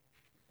truth?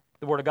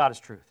 The Word of God is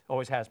truth.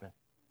 Always has been.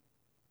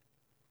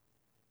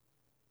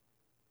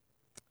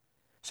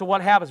 So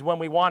what happens when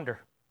we wander?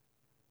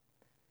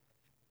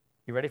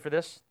 You ready for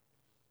this?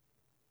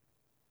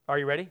 Are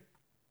you ready?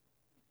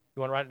 You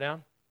want to write it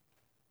down?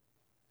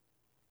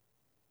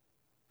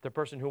 The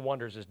person who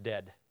wanders is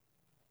dead.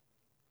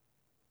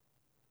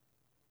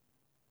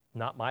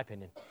 Not my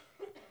opinion.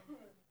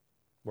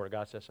 Word of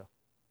God says so.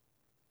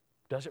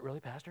 Does it really,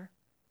 Pastor?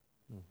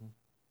 Mm-hmm.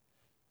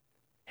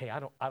 Hey, I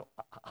don't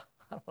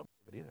know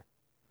it either.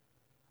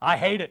 I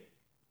hate it.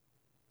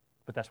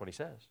 But that's what he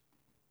says.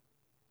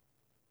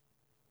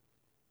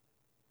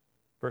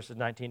 Verses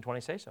 19, 20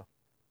 say so.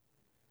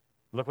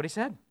 Look what he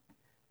said.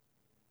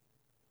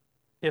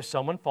 If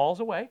someone falls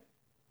away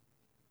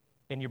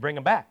and you bring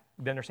them back,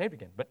 then they're saved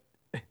again.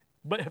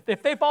 But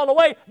if they've fallen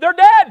away, they're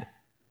dead.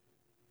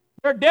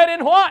 They're dead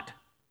in what?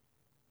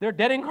 They're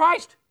dead in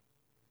Christ.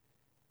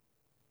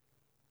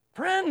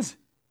 Friends,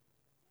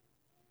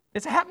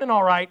 it's happening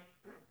all right.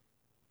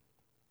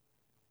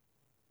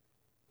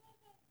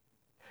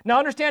 Now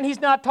understand,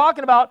 he's not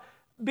talking about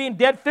being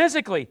dead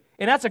physically.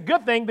 And that's a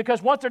good thing,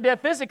 because once they're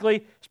dead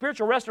physically,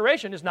 spiritual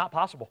restoration is not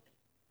possible.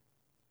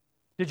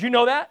 Did you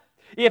know that?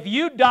 If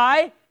you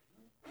die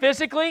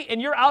physically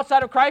and you're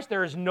outside of Christ,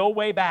 there is no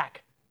way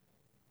back.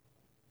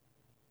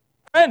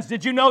 Friends,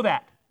 did you know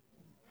that?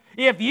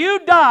 If you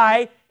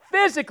die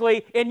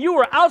physically and you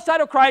are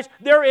outside of Christ,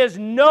 there is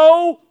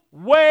no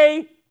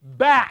way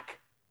back.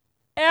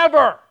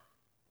 Ever.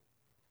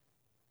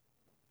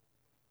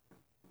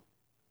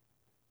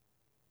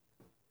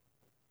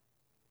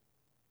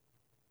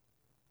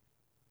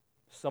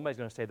 Somebody's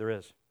going to say there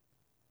is.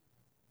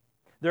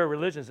 There are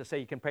religions that say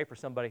you can pray for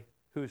somebody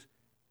who's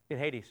in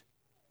Hades.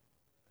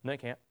 No, you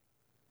can't.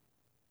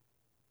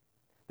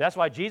 That's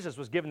why Jesus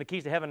was given the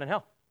keys to heaven and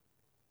hell.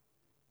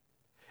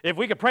 If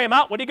we could pray him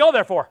out, what did he go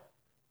there for?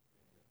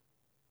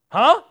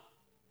 Huh?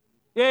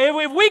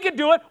 If we could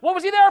do it, what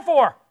was he there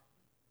for?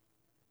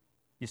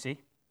 You see?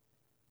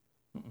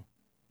 Mm-mm.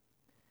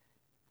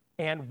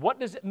 And what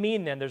does it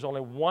mean then? There's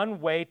only one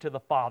way to the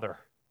Father,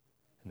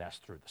 and that's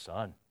through the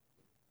Son.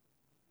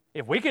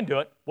 If we can do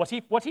it, what's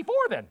he for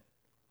then?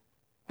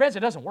 Friends,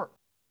 it doesn't work.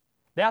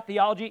 That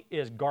theology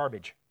is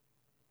garbage.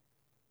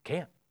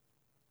 Can't.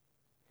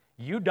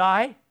 You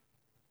die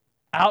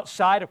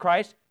outside of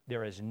Christ,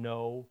 there is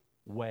no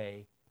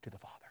way to the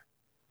Father.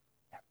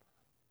 Ever.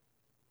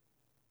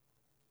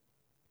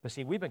 But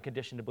see, we've been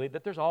conditioned to believe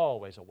that there's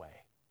always a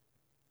way.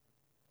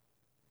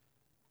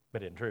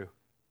 But it isn't true.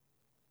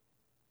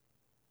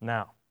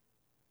 Now,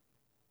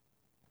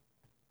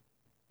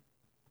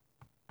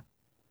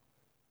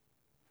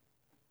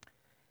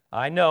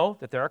 I know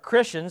that there are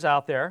Christians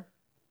out there,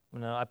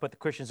 I put the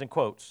Christians in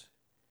quotes,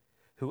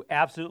 who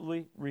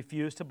absolutely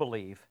refuse to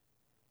believe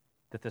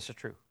that this is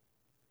true.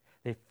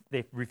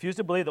 They refuse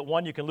to believe that,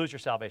 one, you can lose your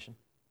salvation,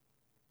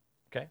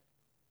 okay?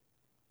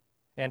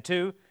 And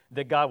two,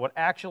 that God would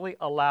actually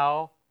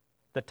allow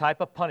the type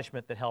of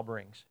punishment that hell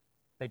brings.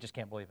 They just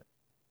can't believe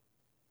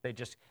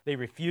it. They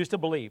refuse to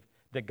believe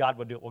that God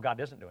would do it. Well, God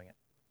isn't doing it.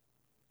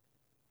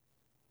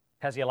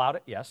 Has he allowed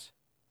it? Yes.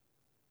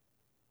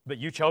 But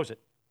you chose it.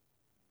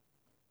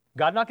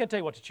 God's not going to tell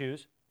you what to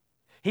choose.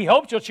 He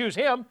hopes you'll choose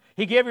him.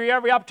 He gave you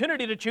every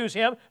opportunity to choose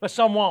him, but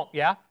some won't,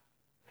 yeah?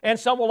 And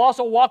some will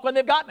also walk when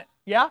they've gotten it,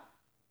 yeah?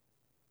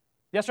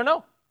 Yes or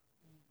no?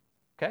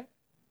 Okay.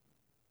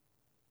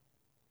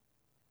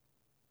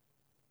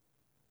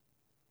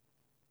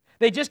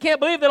 They just can't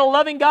believe that a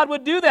loving God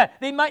would do that.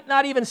 They might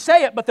not even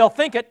say it, but they'll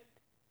think it.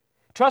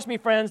 Trust me,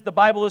 friends, the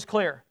Bible is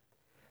clear.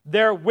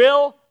 There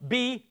will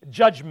be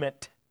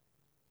judgment.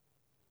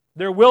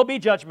 There will be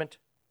judgment.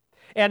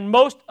 And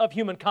most of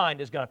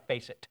humankind is going to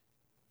face it.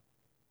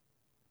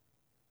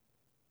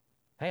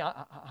 Hey,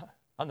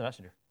 I'm the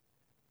messenger.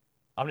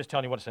 I'm just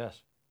telling you what it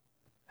says.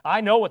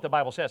 I know what the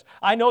Bible says.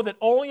 I know that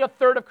only a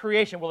third of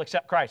creation will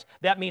accept Christ.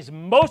 That means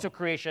most of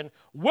creation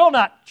will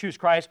not choose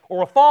Christ or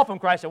will fall from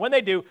Christ. And when they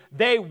do,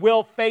 they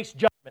will face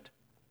judgment.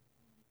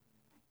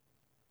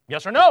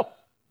 Yes or no?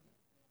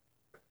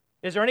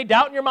 Is there any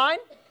doubt in your mind?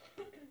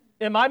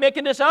 Am I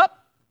making this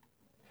up?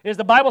 Does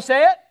the Bible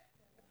say it?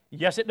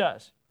 Yes, it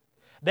does.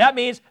 That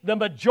means the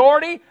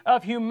majority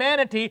of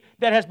humanity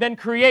that has been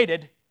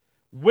created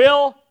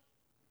will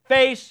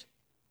face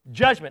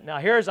judgment. Now,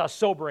 here's a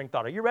sobering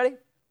thought. Are you ready?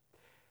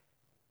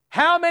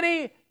 How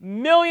many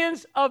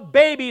millions of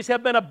babies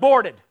have been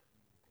aborted?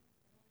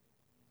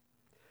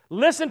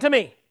 Listen to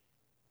me.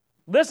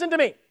 Listen to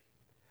me.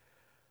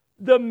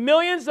 The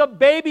millions of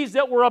babies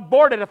that were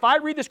aborted, if I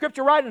read the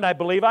scripture right, and I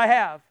believe I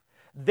have,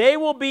 they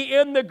will be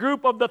in the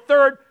group of the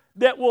third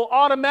that will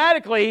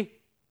automatically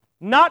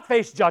not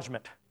face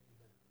judgment.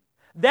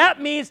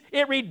 That means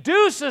it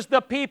reduces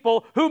the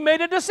people who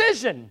made a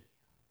decision.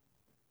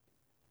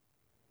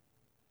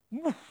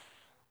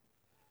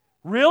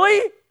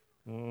 Really?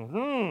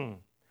 What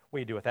do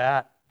you do with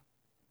that?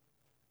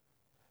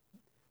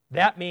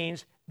 That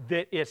means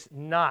that it's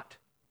not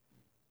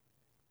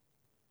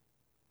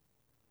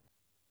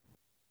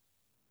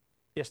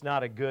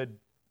a good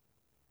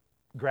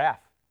graph.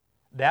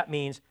 That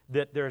means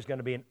that there's going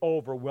to be an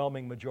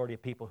overwhelming majority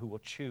of people who will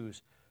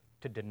choose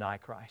to deny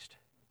Christ.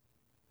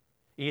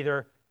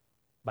 Either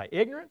by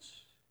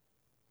ignorance,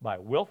 by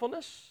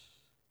willfulness,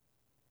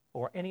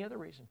 or any other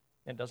reason.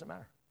 It doesn't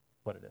matter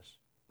what it is.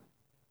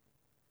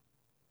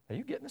 Are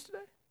you getting this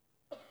today?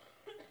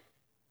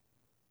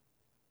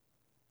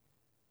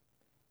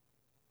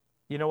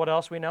 You know what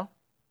else we know?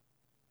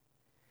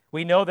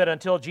 We know that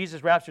until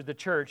Jesus raptures the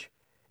church,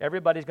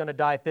 everybody's going to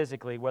die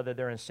physically, whether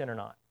they're in sin or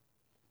not.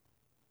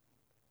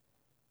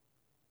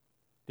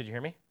 Did you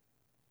hear me?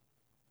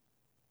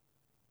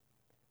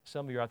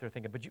 Some of you are out there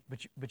thinking,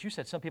 but you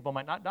said some people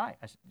might not die.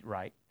 I said,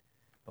 right.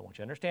 But I want you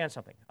to understand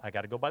something. I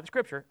got to go by the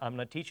scripture. I'm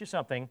going to teach you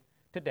something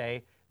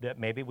today that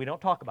maybe we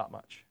don't talk about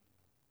much.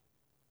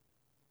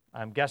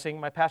 I'm guessing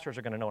my pastors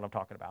are going to know what I'm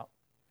talking about.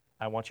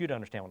 I want you to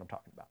understand what I'm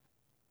talking about.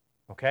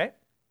 Okay?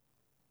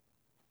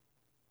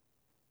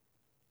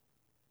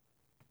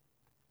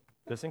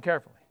 Listen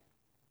carefully.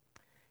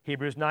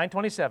 Hebrews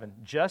 9:27,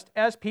 just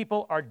as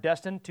people are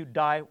destined to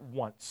die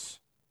once.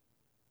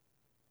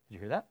 Did you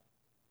hear that?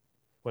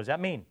 What does that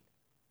mean?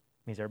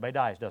 It means everybody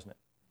dies, doesn't it?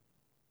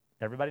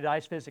 Everybody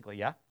dies physically,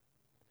 yeah?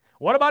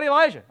 What about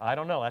Elijah? I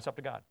don't know. That's up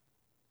to God.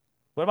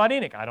 What about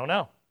Enoch? I don't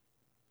know.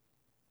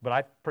 But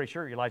I'm pretty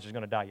sure Elijah's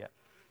going to die yet.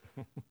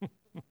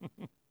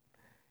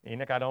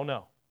 Enoch, I don't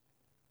know.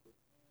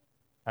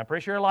 I'm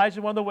pretty sure Elijah's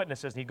one of the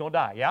witnesses, and he's going to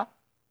die, yeah?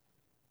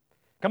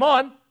 Come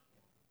on.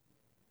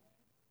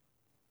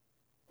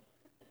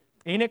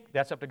 Enoch,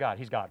 that's up to God.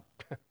 He's God.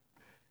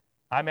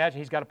 I imagine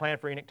he's got a plan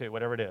for Enoch too,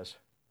 whatever it is.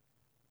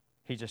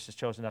 He just has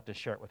chosen not to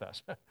share it with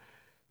us.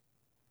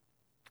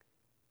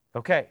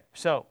 Okay,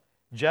 so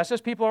just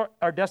as people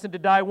are destined to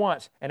die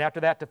once, and after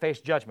that to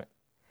face judgment.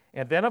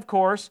 And then, of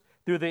course,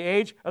 through the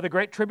age of the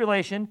Great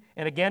Tribulation,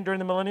 and again during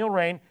the millennial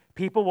reign,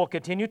 people will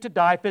continue to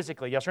die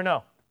physically. Yes or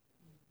no?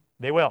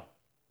 They will.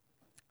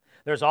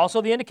 There's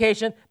also the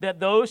indication that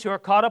those who are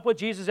caught up with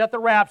Jesus at the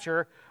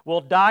rapture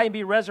will die and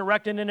be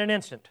resurrected in an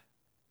instant.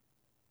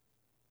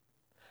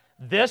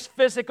 This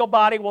physical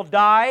body will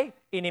die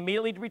and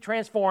immediately be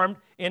transformed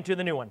into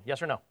the new one.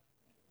 Yes or no?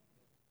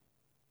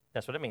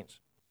 That's what it means.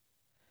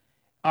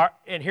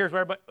 And here's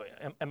where,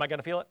 am I going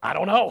to feel it? I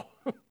don't know.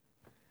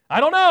 I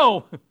don't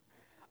know.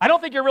 I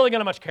don't think you're really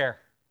going to much care.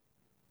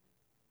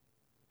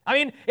 I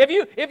mean, if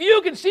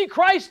you can see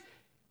Christ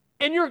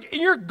and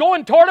you're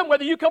going toward Him,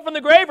 whether you come from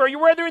the grave or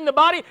you're whether in the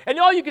body, and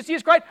all you can see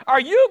is Christ,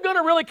 are you going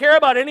to really care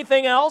about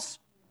anything else?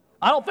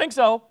 I don't think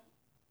so.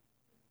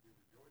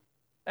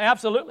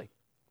 Absolutely.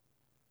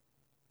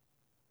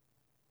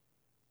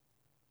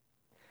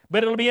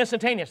 But it'll be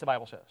instantaneous, the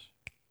Bible says.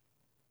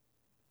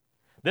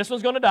 This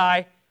one's going to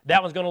die,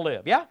 that one's going to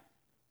live. Yeah?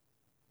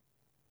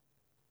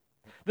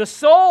 The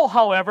soul,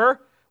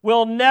 however,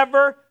 will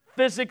never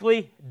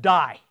physically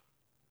die.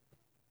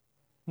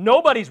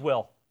 Nobody's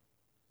will.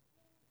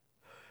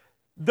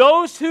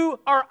 Those who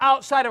are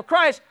outside of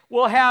Christ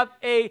will have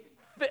a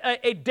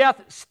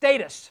death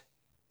status.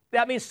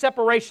 That means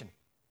separation.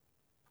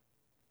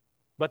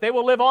 But they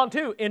will live on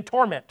too in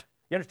torment.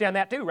 You understand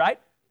that too, right?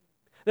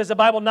 Does the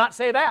Bible not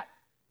say that?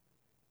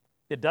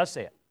 It does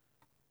say it.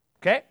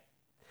 Okay?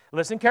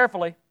 Listen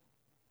carefully.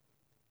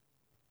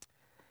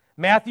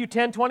 Matthew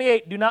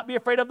 10:28, do not be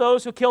afraid of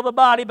those who kill the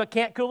body but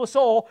can't kill the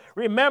soul.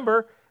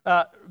 Remember,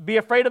 be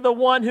afraid of the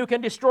one who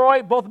can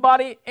destroy both the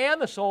body and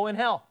the soul in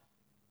hell.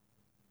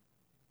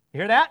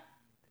 You hear that?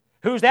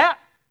 Who's that?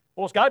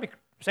 Well, it's got to be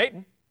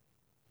Satan.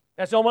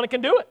 That's the only one that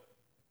can do it.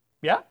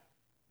 Yeah?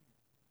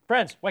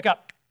 Friends, wake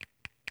up.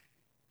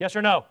 Yes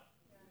or no?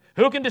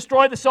 Who can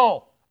destroy the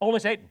soul? Only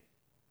Satan.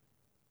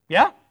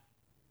 Yeah?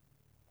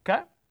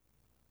 Okay?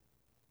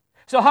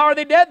 So how are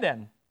they dead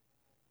then?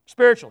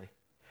 Spiritually.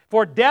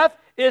 For death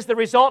is the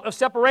result of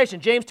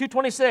separation. James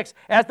 2:26,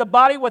 as the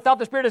body without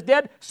the spirit is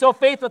dead, so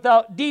faith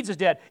without deeds is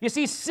dead. You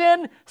see,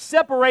 sin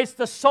separates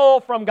the soul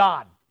from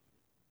God.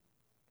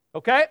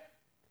 Okay?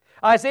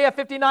 Isaiah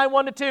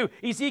 59:1-2,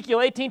 Ezekiel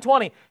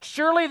 18:20,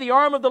 surely the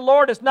arm of the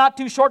Lord is not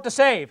too short to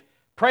save.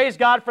 Praise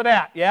God for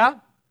that, yeah?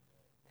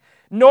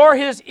 Nor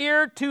his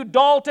ear too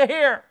dull to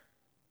hear.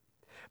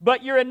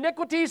 But your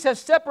iniquities have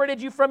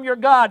separated you from your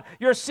God.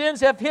 Your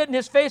sins have hidden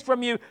His face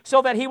from you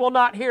so that He will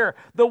not hear.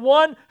 The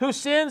one who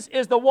sins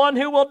is the one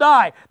who will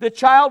die. The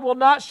child will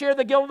not share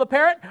the guilt of the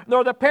parent,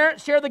 nor the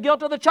parent share the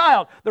guilt of the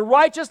child. The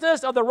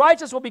righteousness of the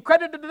righteous will be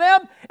credited to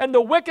them, and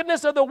the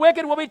wickedness of the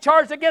wicked will be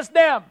charged against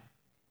them.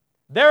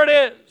 There it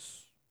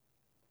is.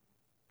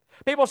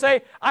 People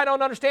say, I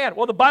don't understand.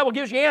 Well, the Bible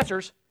gives you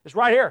answers. It's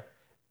right here.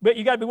 But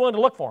you got to be willing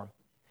to look for them.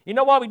 You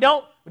know why we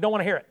don't? We don't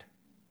want to hear it.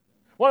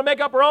 We want to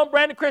make up our own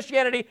brand of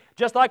Christianity,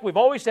 just like we've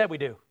always said we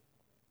do.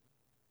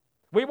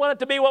 We want it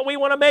to be what we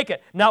want to make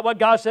it, not what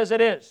God says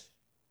it is.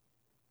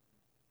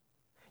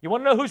 You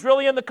want to know who's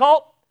really in the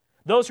cult?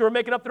 Those who are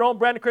making up their own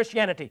brand of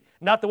Christianity,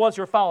 not the ones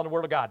who are following the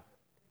Word of God.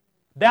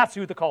 That's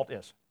who the cult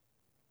is.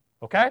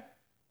 Okay?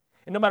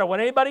 And no matter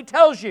what anybody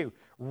tells you,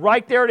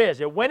 right there it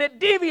is. And when it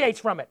deviates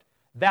from it,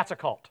 that's a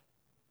cult.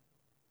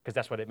 Because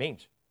that's what it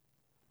means.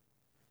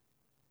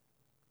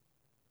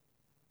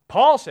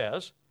 Paul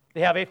says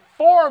they have a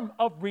form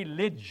of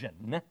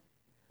religion,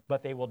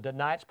 but they will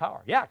deny its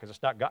power. Yeah, because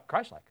it's not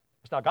Christ-like.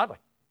 It's not godly.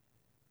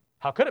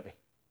 How could it be?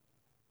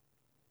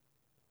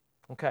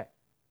 Okay.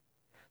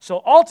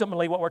 So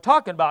ultimately what we're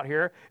talking about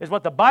here is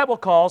what the Bible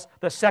calls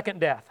the second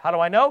death. How do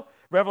I know?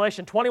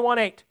 Revelation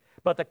 21:8.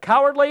 But the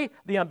cowardly,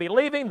 the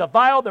unbelieving, the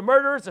vile, the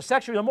murderers, the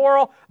sexually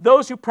immoral,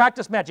 those who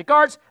practice magic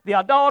arts, the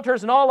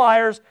idolaters, and all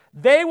liars,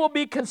 they will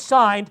be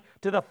consigned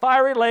to the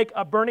fiery lake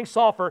of burning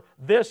sulfur.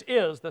 This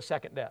is the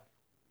second death.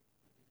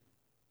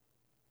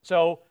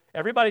 So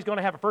everybody's going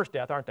to have a first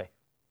death, aren't they?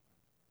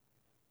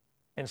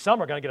 And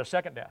some are going to get a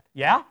second death.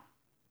 Yeah?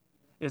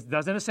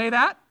 Doesn't it say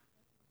that?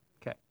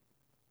 Okay.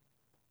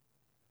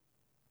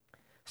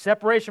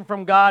 Separation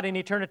from God in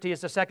eternity is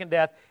the second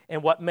death,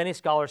 and what many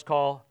scholars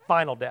call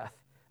final death.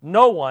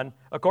 No one,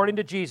 according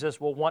to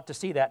Jesus, will want to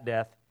see that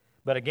death,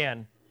 but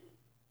again,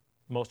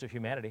 most of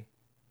humanity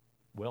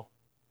will.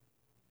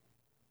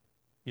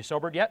 You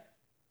sobered yet?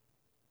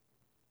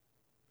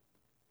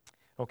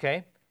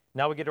 Okay,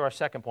 now we get to our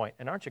second point,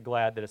 and aren't you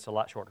glad that it's a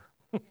lot shorter?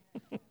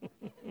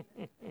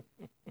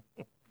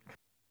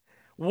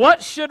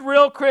 What should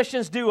real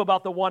Christians do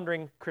about the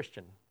wandering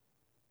Christian?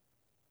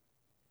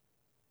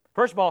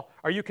 First of all,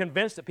 are you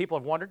convinced that people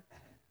have wandered?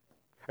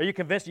 Are you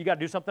convinced you got to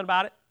do something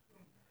about it?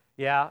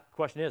 Yeah, the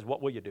question is,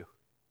 what will you do?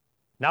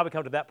 Now we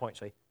come to that point,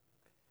 see?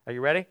 Are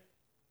you ready?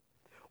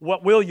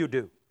 What will you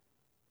do?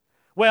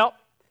 Well,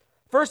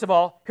 first of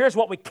all, here's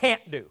what we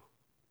can't do.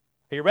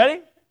 Are you ready?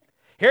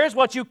 Here's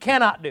what you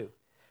cannot do.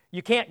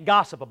 You can't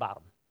gossip about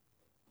them.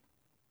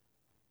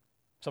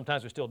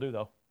 Sometimes we still do,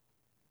 though.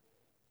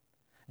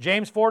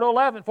 James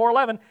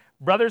 4:11,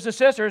 brothers and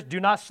sisters,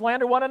 do not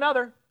slander one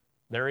another.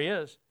 There he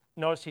is.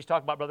 Notice he's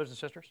talking about brothers and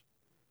sisters.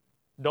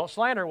 Don't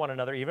slander one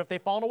another, even if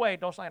they've fallen away,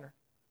 don't slander.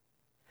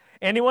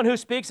 Anyone who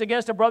speaks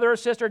against a brother or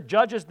sister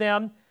judges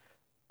them,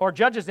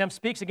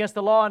 speaks against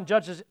the law and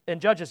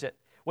judges it.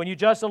 When you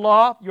judge the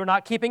law, you're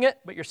not keeping it,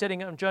 but you're sitting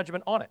in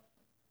judgment on it.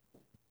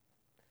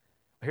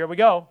 Here we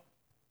go.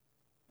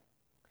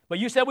 But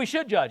you said we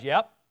should judge,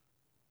 yep.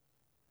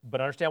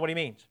 But understand what he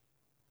means.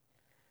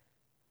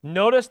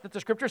 Notice that the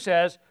Scripture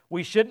says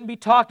we shouldn't be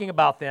talking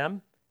about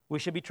them. We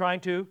should be trying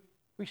to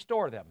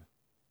restore them.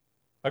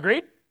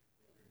 Agreed?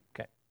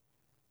 Okay.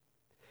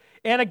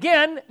 And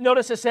again,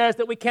 notice it says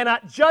that we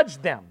cannot judge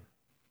them.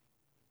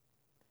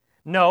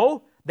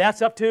 No,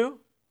 that's up to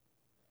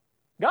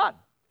God.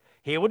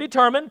 He will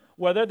determine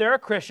whether they're a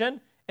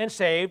Christian and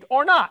saved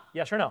or not.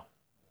 Yes or no?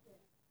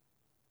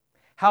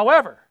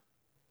 However,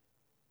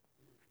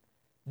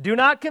 do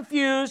not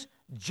confuse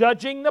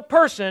judging the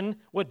person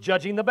with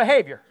judging the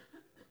behavior.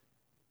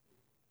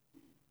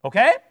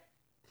 Okay?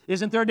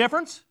 Isn't there a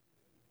difference?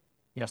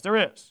 Yes, there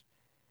is.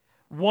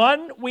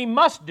 One we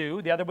must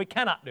do, the other we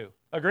cannot do.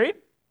 Agreed?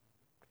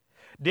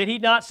 Did he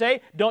not say,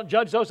 don't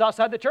judge those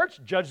outside the church,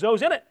 judge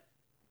those in it?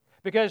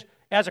 Because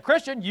as a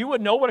Christian, you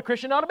would know what a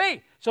Christian ought to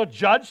be. So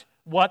judge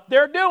what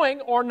they're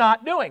doing or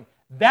not doing.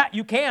 That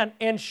you can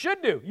and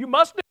should do. You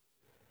must do.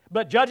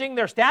 But judging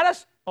their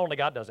status, only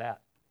God does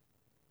that.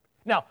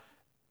 Now,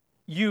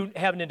 you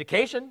have an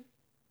indication,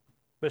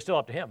 but it's still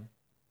up to Him.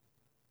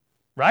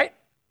 Right?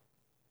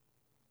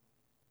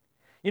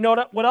 You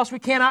know what else we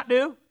cannot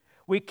do?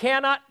 We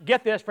cannot,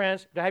 get this,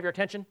 friends, to have your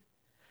attention,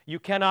 you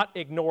cannot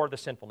ignore the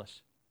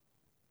sinfulness.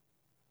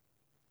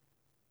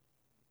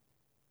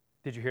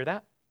 Did you hear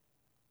that?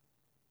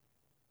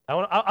 I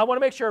want to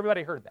make sure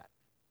everybody heard that.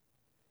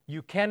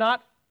 You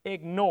cannot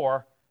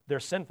ignore their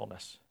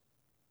sinfulness.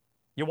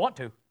 You want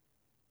to.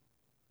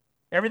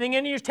 Everything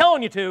in you is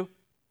telling you to,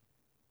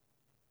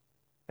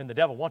 and the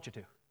devil wants you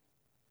to,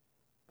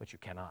 but you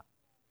cannot.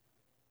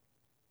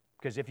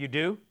 Because if you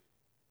do,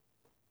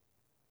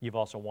 you've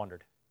also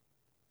wandered.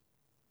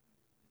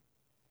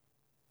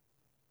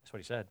 That's what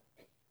he said.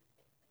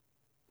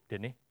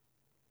 Didn't he?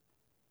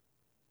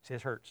 See,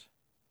 this hurts.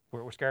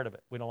 We're scared of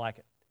it. We don't like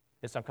it.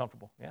 It's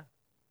uncomfortable. Yeah.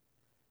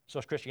 So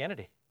is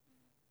Christianity.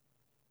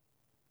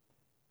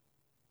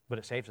 But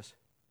it saves us.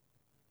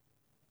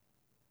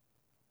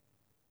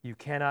 You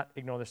cannot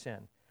ignore the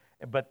sin.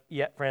 But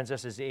yet, friends,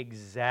 this is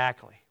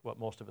exactly what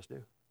most of us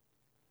do.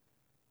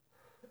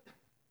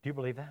 Do you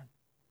believe that?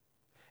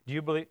 Do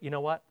you believe, you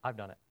know what? I've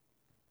done it.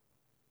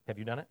 Have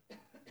you done it?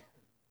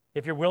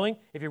 If you're willing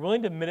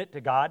to admit it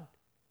to God,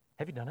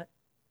 have you done it?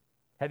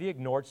 Have you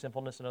ignored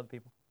sinfulness in other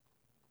people?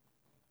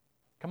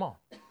 Come on.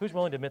 Who's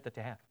willing to admit that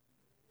they have?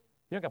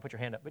 You don't got to put your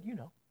hand up, but you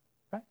know,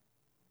 right?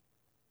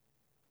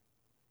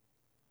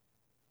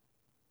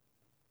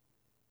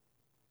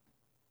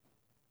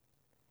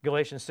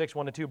 Galatians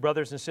 6:1-2,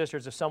 brothers and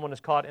sisters, if someone is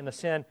caught in a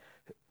sin,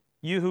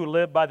 you who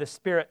live by the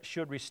Spirit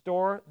should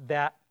restore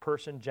that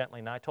person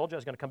gently. Now, I told you I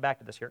was going to come back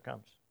to this. Here it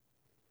comes.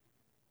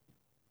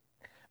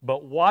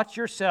 But watch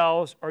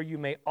yourselves, or you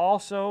may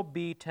also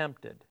be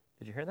tempted.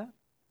 Did you hear that?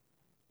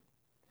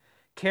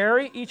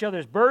 Carry each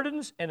other's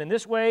burdens, and in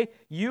this way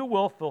you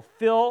will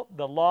fulfill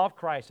the law of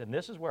Christ. And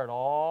this is where it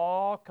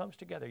all comes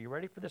together. You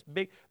ready for this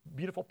big,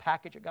 beautiful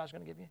package that God's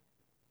going to give you?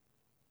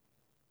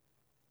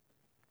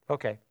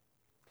 Okay.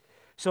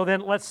 So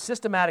then let's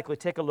systematically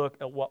take a look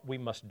at what we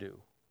must do.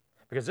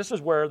 Because this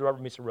is where the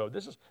rubber meets the road.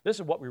 This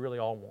is what we really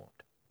all want.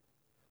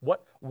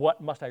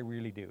 What must I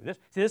really do?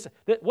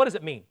 What does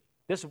it mean?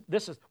 This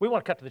is we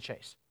want to cut to the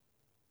chase.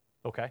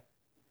 Okay?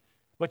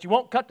 But you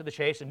won't cut to the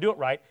chase and do it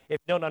right if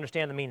you don't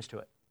understand the means to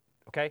it.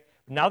 Okay?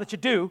 Now that you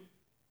do,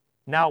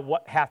 now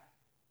what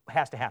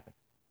has to happen?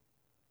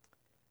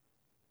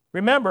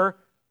 Remember,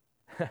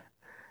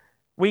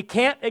 we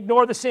can't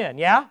ignore the sin,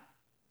 yeah?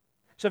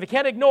 So if you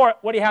can't ignore it,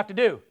 what do you have to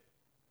do?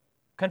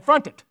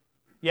 Confront it.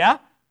 Yeah?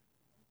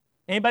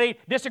 Anybody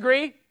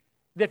disagree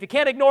that if you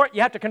can't ignore it,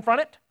 you have to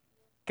confront it?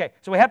 Okay,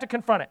 so we have to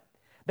confront it.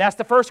 That's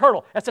the first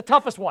hurdle. That's the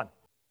toughest one.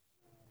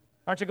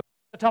 Aren't you going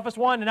the toughest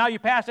one, and now you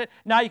pass it,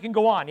 now you can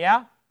go on,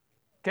 yeah?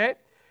 Okay?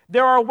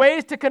 there are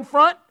ways to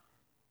confront,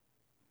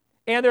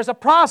 and there's a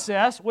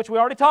process, which we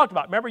already talked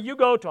about. Remember, you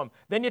go to them.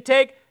 Then you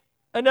take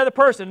another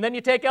person. Then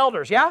you take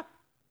elders, yeah?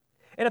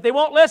 And if they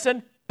won't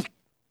listen,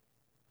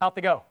 out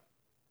they go.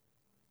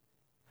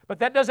 But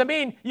that doesn't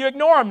mean you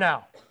ignore them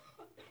now.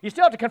 You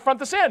still have to confront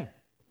the sin,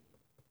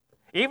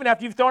 even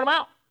after you've thrown them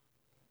out.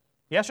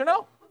 Yes or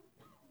no?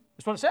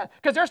 That's what it says.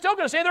 Because they're still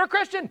going to say they're a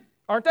Christian,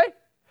 aren't they?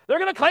 They're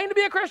going to claim to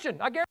be a Christian.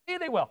 I guarantee you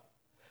they will.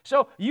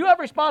 So you have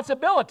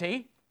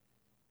responsibility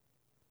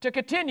to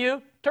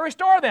continue to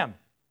restore them.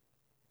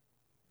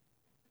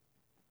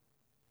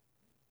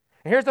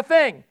 And here's the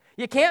thing.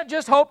 You can't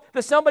just hope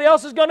that somebody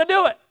else is going to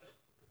do it.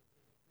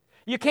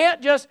 You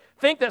can't just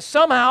think that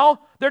somehow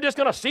they're just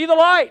going to see the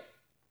light.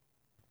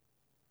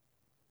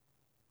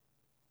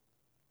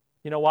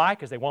 You know why?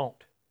 Because they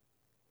won't.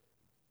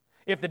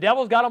 If the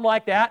devil's got them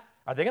like that,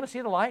 are they going to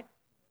see the light?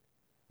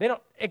 They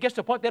don't. It gets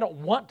to a point they don't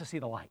want to see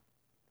the light.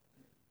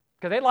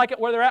 Because they like it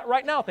where they're at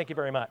right now, thank you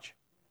very much.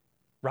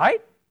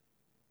 Right?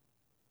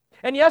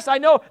 And yes, I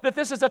know that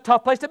this is a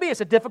tough place to be.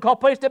 It's a difficult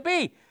place to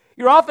be.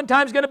 You're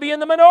oftentimes going to be in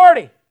the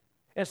minority.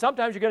 And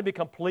sometimes you're going to be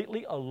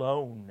completely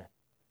alone.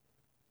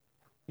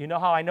 You know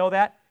how I know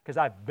that? Because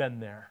I've been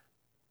there.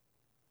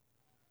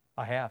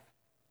 I have.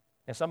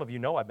 And some of you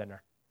know I've been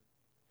there.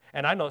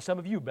 And I know some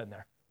of you have been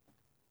there.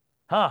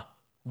 Huh?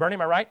 Bernie,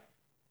 am I right?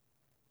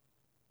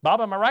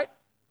 Bob, am I right?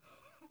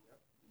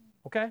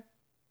 Okay.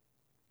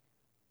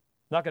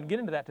 Not going to get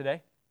into that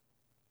today.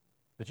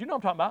 But you know what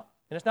I'm talking about.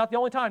 And it's not the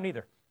only time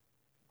neither.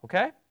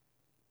 Okay?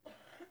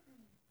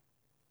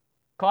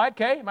 Clyde,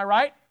 Kay, am I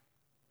right?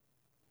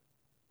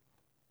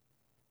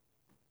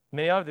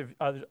 Many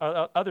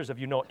others of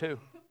you know it too.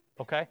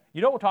 Okay?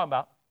 You know what we're talking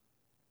about.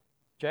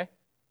 Jay?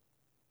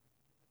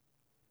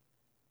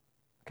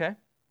 Okay?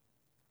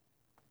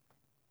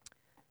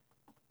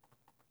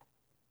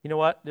 You know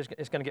what?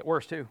 It's going to get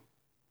worse too.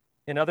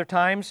 In other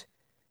times,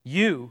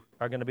 you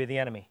are going to be the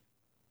enemy.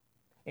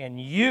 And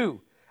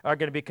you are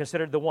going to be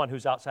considered the one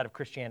who's outside of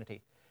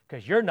Christianity.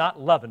 Because you're not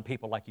loving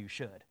people like you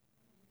should.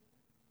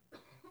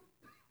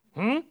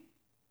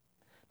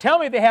 Tell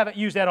me they haven't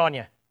used that on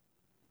you.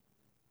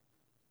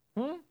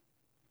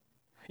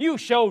 You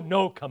show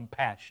no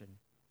compassion.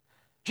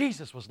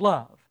 Jesus was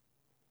love.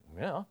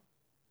 Well,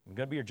 I'm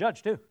going to be your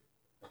judge too.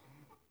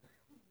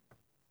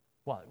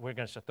 What, we're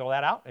going to throw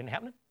that out? Ain't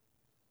happening?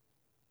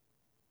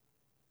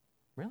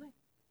 Really?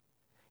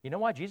 You know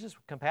why Jesus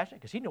was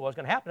compassionate? Because he knew what was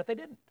going to happen if they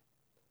didn't.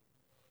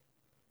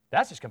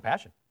 That's his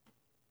compassion.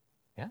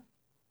 Yeah?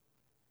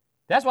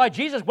 That's why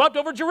Jesus wept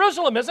over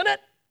Jerusalem, isn't it?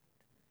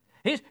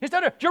 He's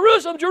done it.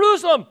 Jerusalem,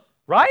 Jerusalem.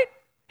 Right?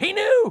 He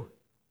knew.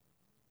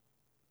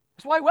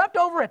 That's why he wept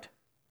over it.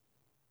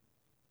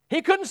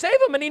 He couldn't save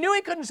them, and he knew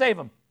he couldn't save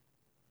them.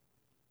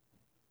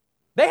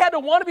 They had to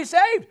want to be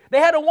saved. They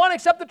had to want to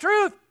accept the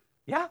truth.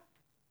 Yeah.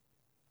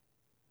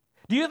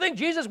 Do you think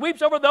Jesus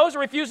weeps over those who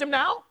refuse him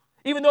now,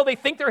 even though they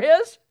think they're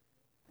his?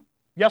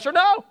 Yes or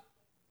no?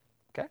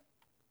 Okay.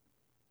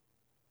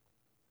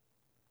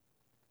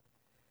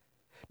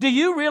 Do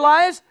you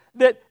realize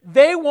that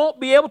they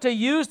won't be able to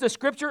use the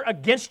Scripture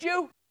against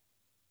you?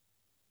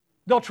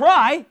 They'll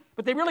try,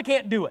 but they really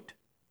can't do it.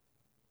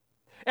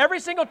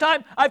 Every single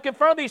time I've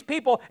confronted these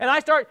people and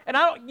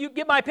you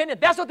give my opinion,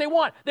 that's what they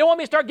want. They want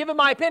me to start giving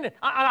my opinion.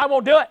 I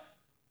won't do it.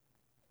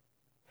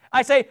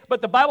 I say,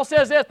 but the Bible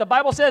says this, the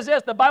Bible says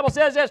this, the Bible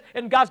says this,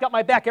 and God's got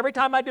my back every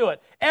time I do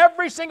it.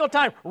 Every single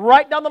time,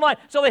 right down the line.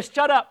 So they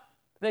shut up.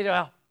 They say,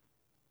 well,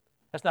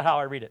 that's not how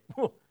I read it.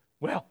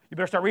 Well, you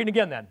better start reading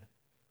again then.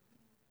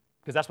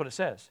 Because that's what it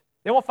says.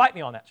 They won't fight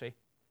me on that, see?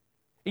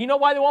 You know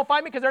why they won't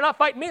fight me? Because they're not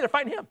fighting me, they're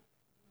fighting him.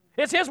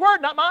 It's his word,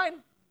 not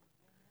mine.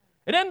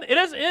 It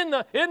isn't in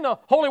the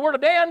holy word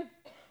of Dan.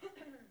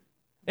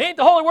 It ain't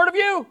the holy word of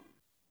you.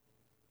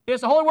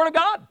 It's the holy word of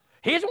God.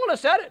 He's the one that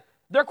said it.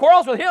 Their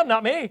quarrel's with him,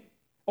 not me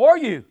or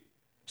you.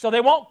 So they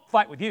won't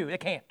fight with you. They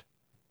can't.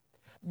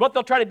 What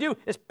they'll try to do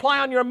is play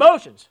on your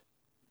emotions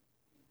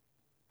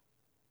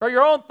or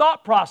your own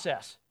thought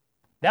process.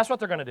 That's what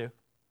they're going to do.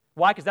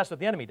 Why? Because that's what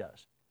the enemy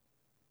does.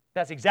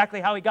 That's exactly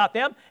how he got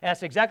them, and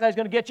that's exactly how he's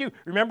going to get you.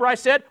 Remember I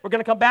said we're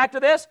going to come back to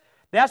this?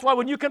 That's why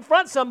when you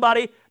confront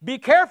somebody, be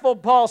careful,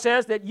 Paul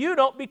says, that you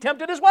don't be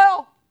tempted as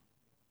well.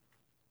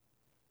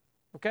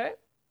 Okay?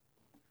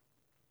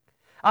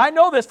 I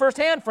know this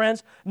firsthand,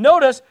 friends.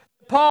 Notice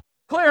Paul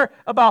is clear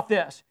about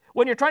this.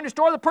 When you're trying to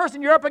restore the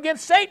person, you're up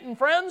against Satan,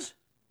 friends.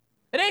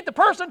 It ain't the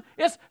person,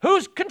 it's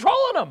who's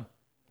controlling them.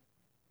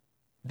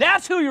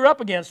 That's who you're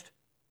up against.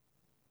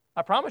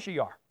 I promise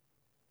you are.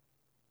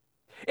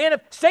 And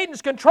if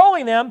Satan's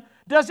controlling them,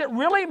 does it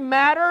really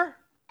matter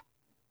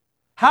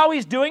how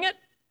he's doing it?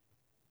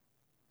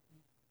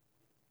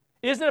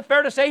 Isn't it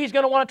fair to say he's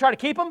going to want to try to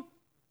keep them?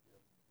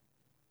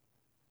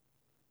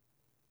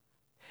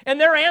 And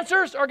their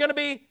answers are going to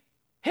be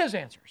his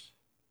answers.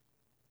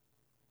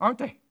 Aren't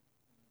they?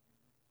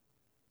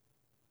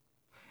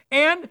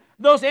 And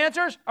those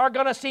answers are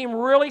going to seem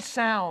really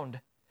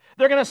sound.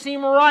 They're going to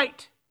seem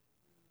right.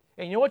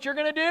 And you know what you're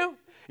going to do?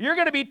 You're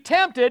going to be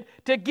tempted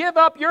to give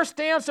up your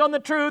stance on the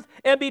truth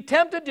and be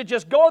tempted to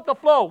just go with the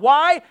flow.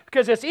 Why?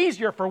 Because it's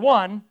easier for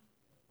one.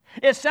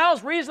 It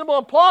sounds reasonable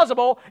and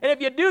plausible, and if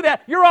you do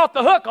that, you're off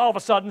the hook all of a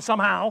sudden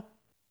somehow.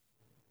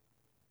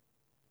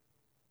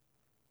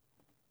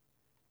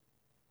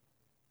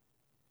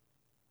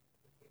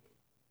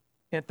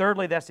 And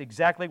thirdly, that's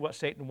exactly what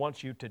Satan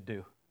wants you to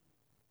do.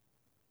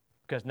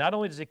 Because not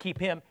only does he keep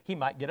him, he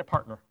might get a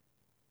partner.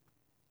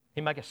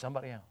 He might get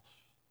somebody else.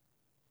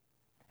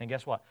 And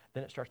guess what?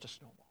 Then it starts to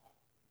snowball.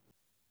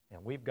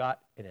 And we've got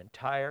an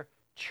entire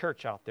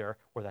church out there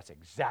where that's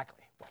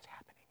exactly what's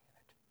happening.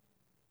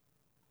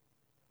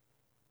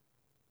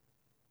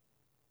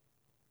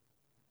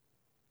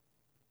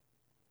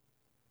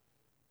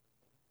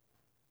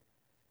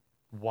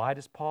 Why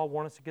does Paul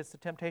warn us against the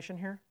temptation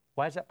here?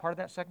 Why is that part of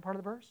that second part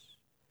of the verse?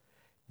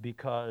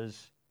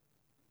 Because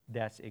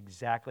that's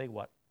exactly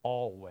what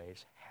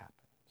always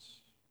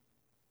happens.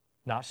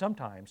 Not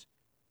sometimes,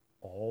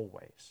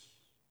 always.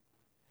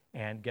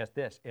 And guess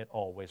this, it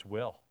always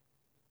will.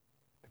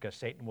 Because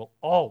Satan will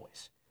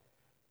always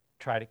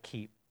try to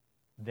keep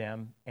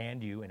them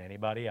and you and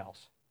anybody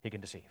else he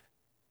can deceive.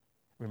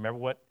 Remember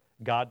what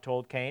God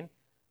told Cain?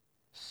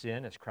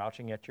 Sin is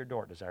crouching at your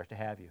door, desires to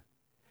have you.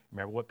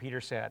 Remember what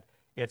Peter said?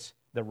 It's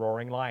the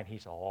roaring lion.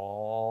 He's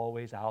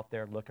always out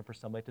there looking for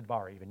somebody to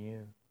devour, even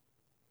you.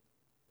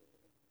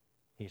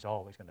 He's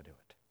always going to do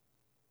it.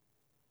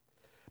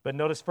 But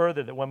notice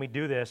further that when we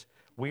do this,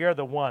 we are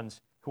the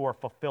ones who are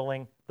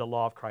fulfilling the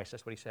law of Christ.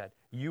 That's what he said.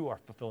 You are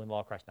fulfilling the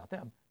law of Christ, not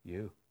them.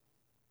 You.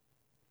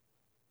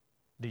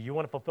 Do you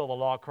want to fulfill the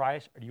law of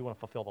Christ, or do you want to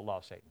fulfill the law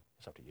of Satan?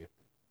 It's up to you.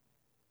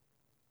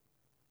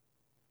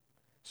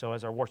 So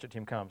as our worship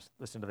team comes,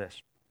 listen to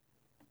this.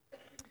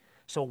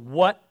 So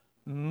what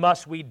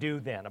must we do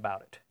then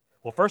about it?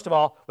 Well, first of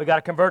all, we've got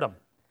to convert them.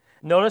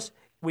 Notice,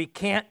 we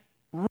can't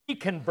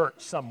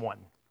reconvert someone.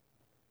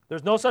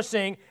 There's no such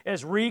thing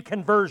as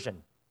reconversion.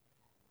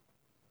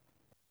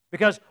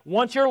 Because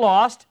once you're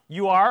lost,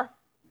 you are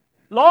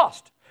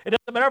lost. It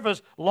doesn't matter if it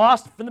was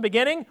lost from the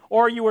beginning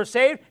or you were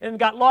saved and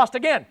got lost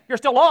again. You're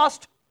still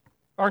lost,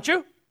 aren't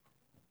you?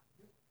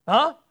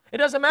 Huh? It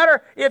doesn't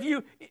matter if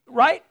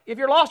if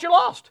you're lost, you're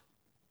lost.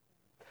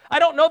 I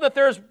don't know that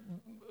there's,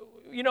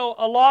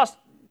 a lost.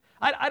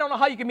 I don't know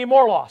how you can be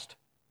more lost.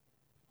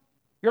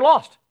 You're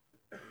lost.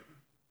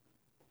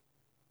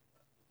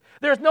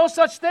 There's no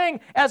such thing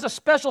as a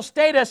special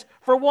status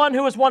for one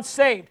who was once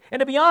saved. And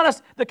to be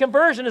honest, the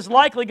conversion is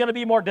likely going to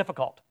be more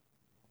difficult.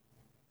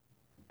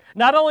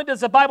 Not only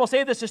does the Bible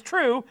say this is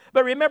true,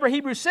 but remember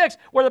Hebrews 6,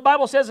 where the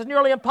Bible says it's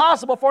nearly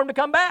impossible for him to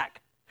come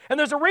back. And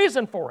there's a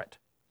reason for it.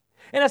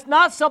 And it's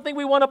not something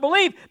we want to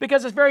believe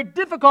because it's very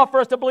difficult for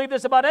us to believe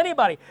this about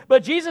anybody.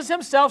 But Jesus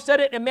himself said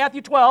it in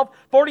Matthew 12,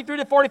 43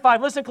 to 45.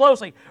 Listen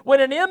closely.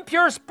 When an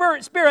impure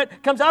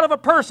spirit comes out of a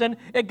person,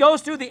 it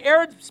goes through the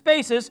arid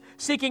spaces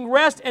seeking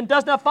rest and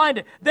does not find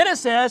it. Then it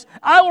says,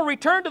 I will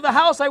return to the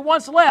house I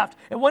once left.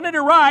 And when it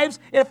arrives,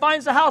 it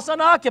finds the house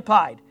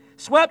unoccupied,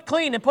 swept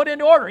clean and put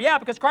into order. Yeah,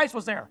 because Christ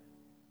was there.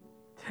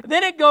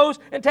 Then it goes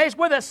and takes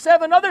with it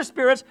 7 other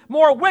spirits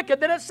more wicked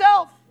than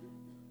itself.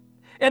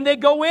 And they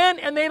go in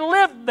and they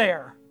live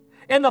there.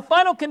 And the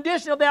final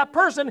condition of that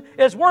person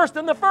is worse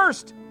than the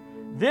first.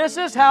 This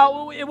is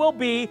how it will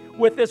be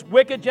with this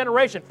wicked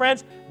generation.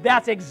 Friends,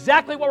 that's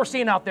exactly what we're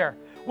seeing out there.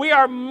 We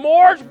are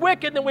more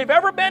wicked than we've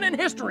ever been in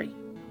history.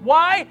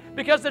 Why?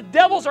 Because the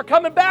devils are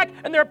coming back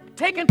and they're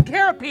taking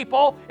care of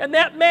people in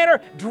that manner,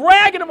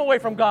 dragging them away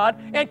from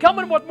God and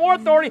coming with more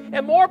authority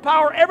and more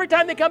power every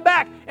time they come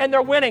back. And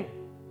they're winning.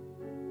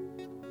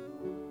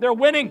 They're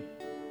winning.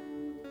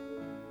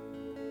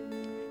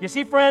 You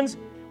see, friends,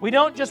 we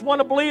don't just want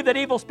to believe that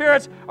evil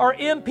spirits are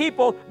in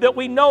people that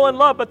we know and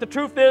love, but the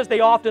truth is they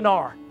often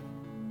are.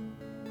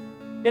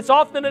 It's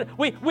often,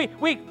 we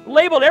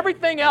labeled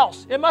everything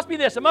else. It must be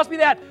this, it must be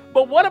that.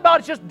 But what about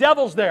it's just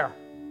devils there?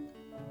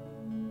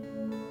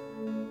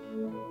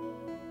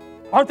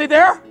 Aren't they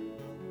there?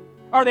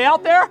 Are they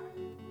out there?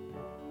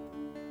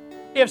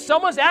 If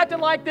someone's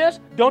acting like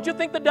this, don't you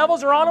think the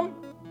devils are on them?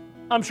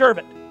 I'm sure of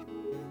it.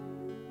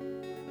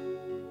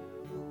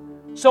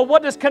 So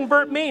what does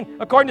convert mean?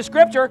 According to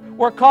Scripture,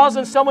 we're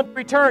causing someone to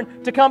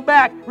return, to come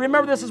back.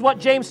 Remember, this is what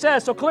James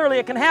says, so clearly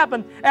it can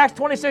happen. Acts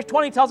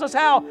 26:20 tells us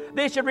how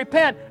they should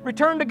repent,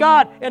 return to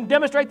God, and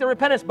demonstrate their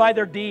repentance by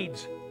their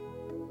deeds.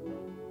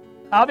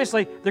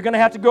 Obviously, they're going to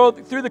have to go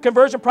through the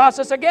conversion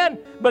process again,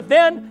 but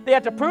then they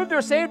have to prove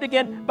they're saved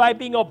again by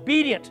being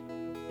obedient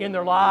in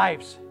their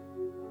lives.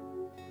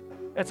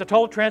 It's a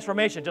total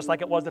transformation, just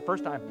like it was the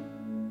first time.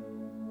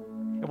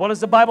 And what does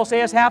the Bible say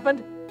has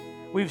happened?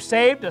 We've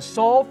saved a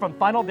soul from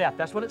final death.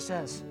 That's what it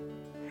says.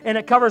 And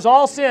it covers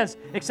all sins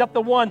except the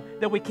one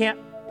that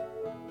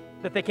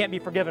they can't be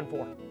forgiven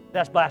for.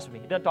 That's blasphemy.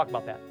 It doesn't talk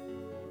about that.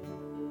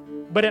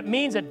 But it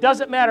means it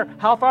doesn't matter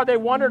how far they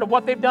wandered or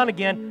what they've done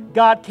again,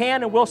 God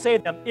can and will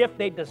save them if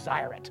they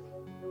desire it.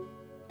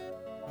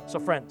 So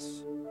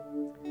friends,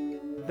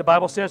 the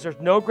Bible says there's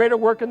no greater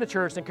work in the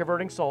church than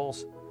converting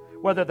souls,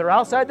 whether they're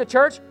outside the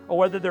church or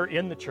whether they're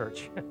in the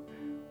church.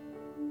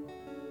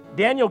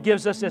 Daniel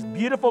gives us this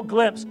beautiful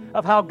glimpse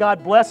of how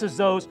God blesses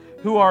those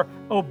who are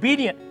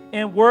obedient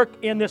and work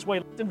in this way.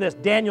 Listen to this,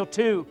 Daniel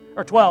 2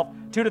 or 12,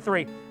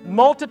 2-3.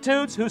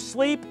 Multitudes who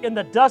sleep in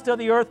the dust of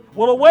the earth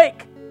will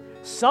awake,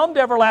 some to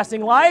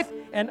everlasting life,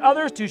 and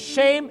others to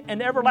shame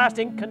and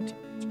everlasting contempt.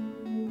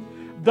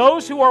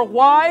 Those who are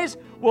wise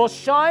will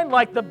shine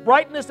like the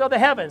brightness of the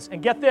heavens.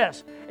 And get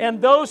this,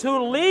 and those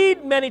who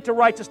lead many to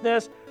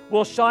righteousness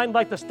will shine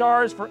like the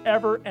stars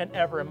forever and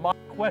ever. And my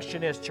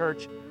question is,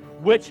 church,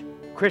 which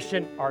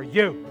Christian are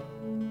you?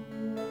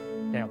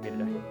 Now, me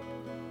today.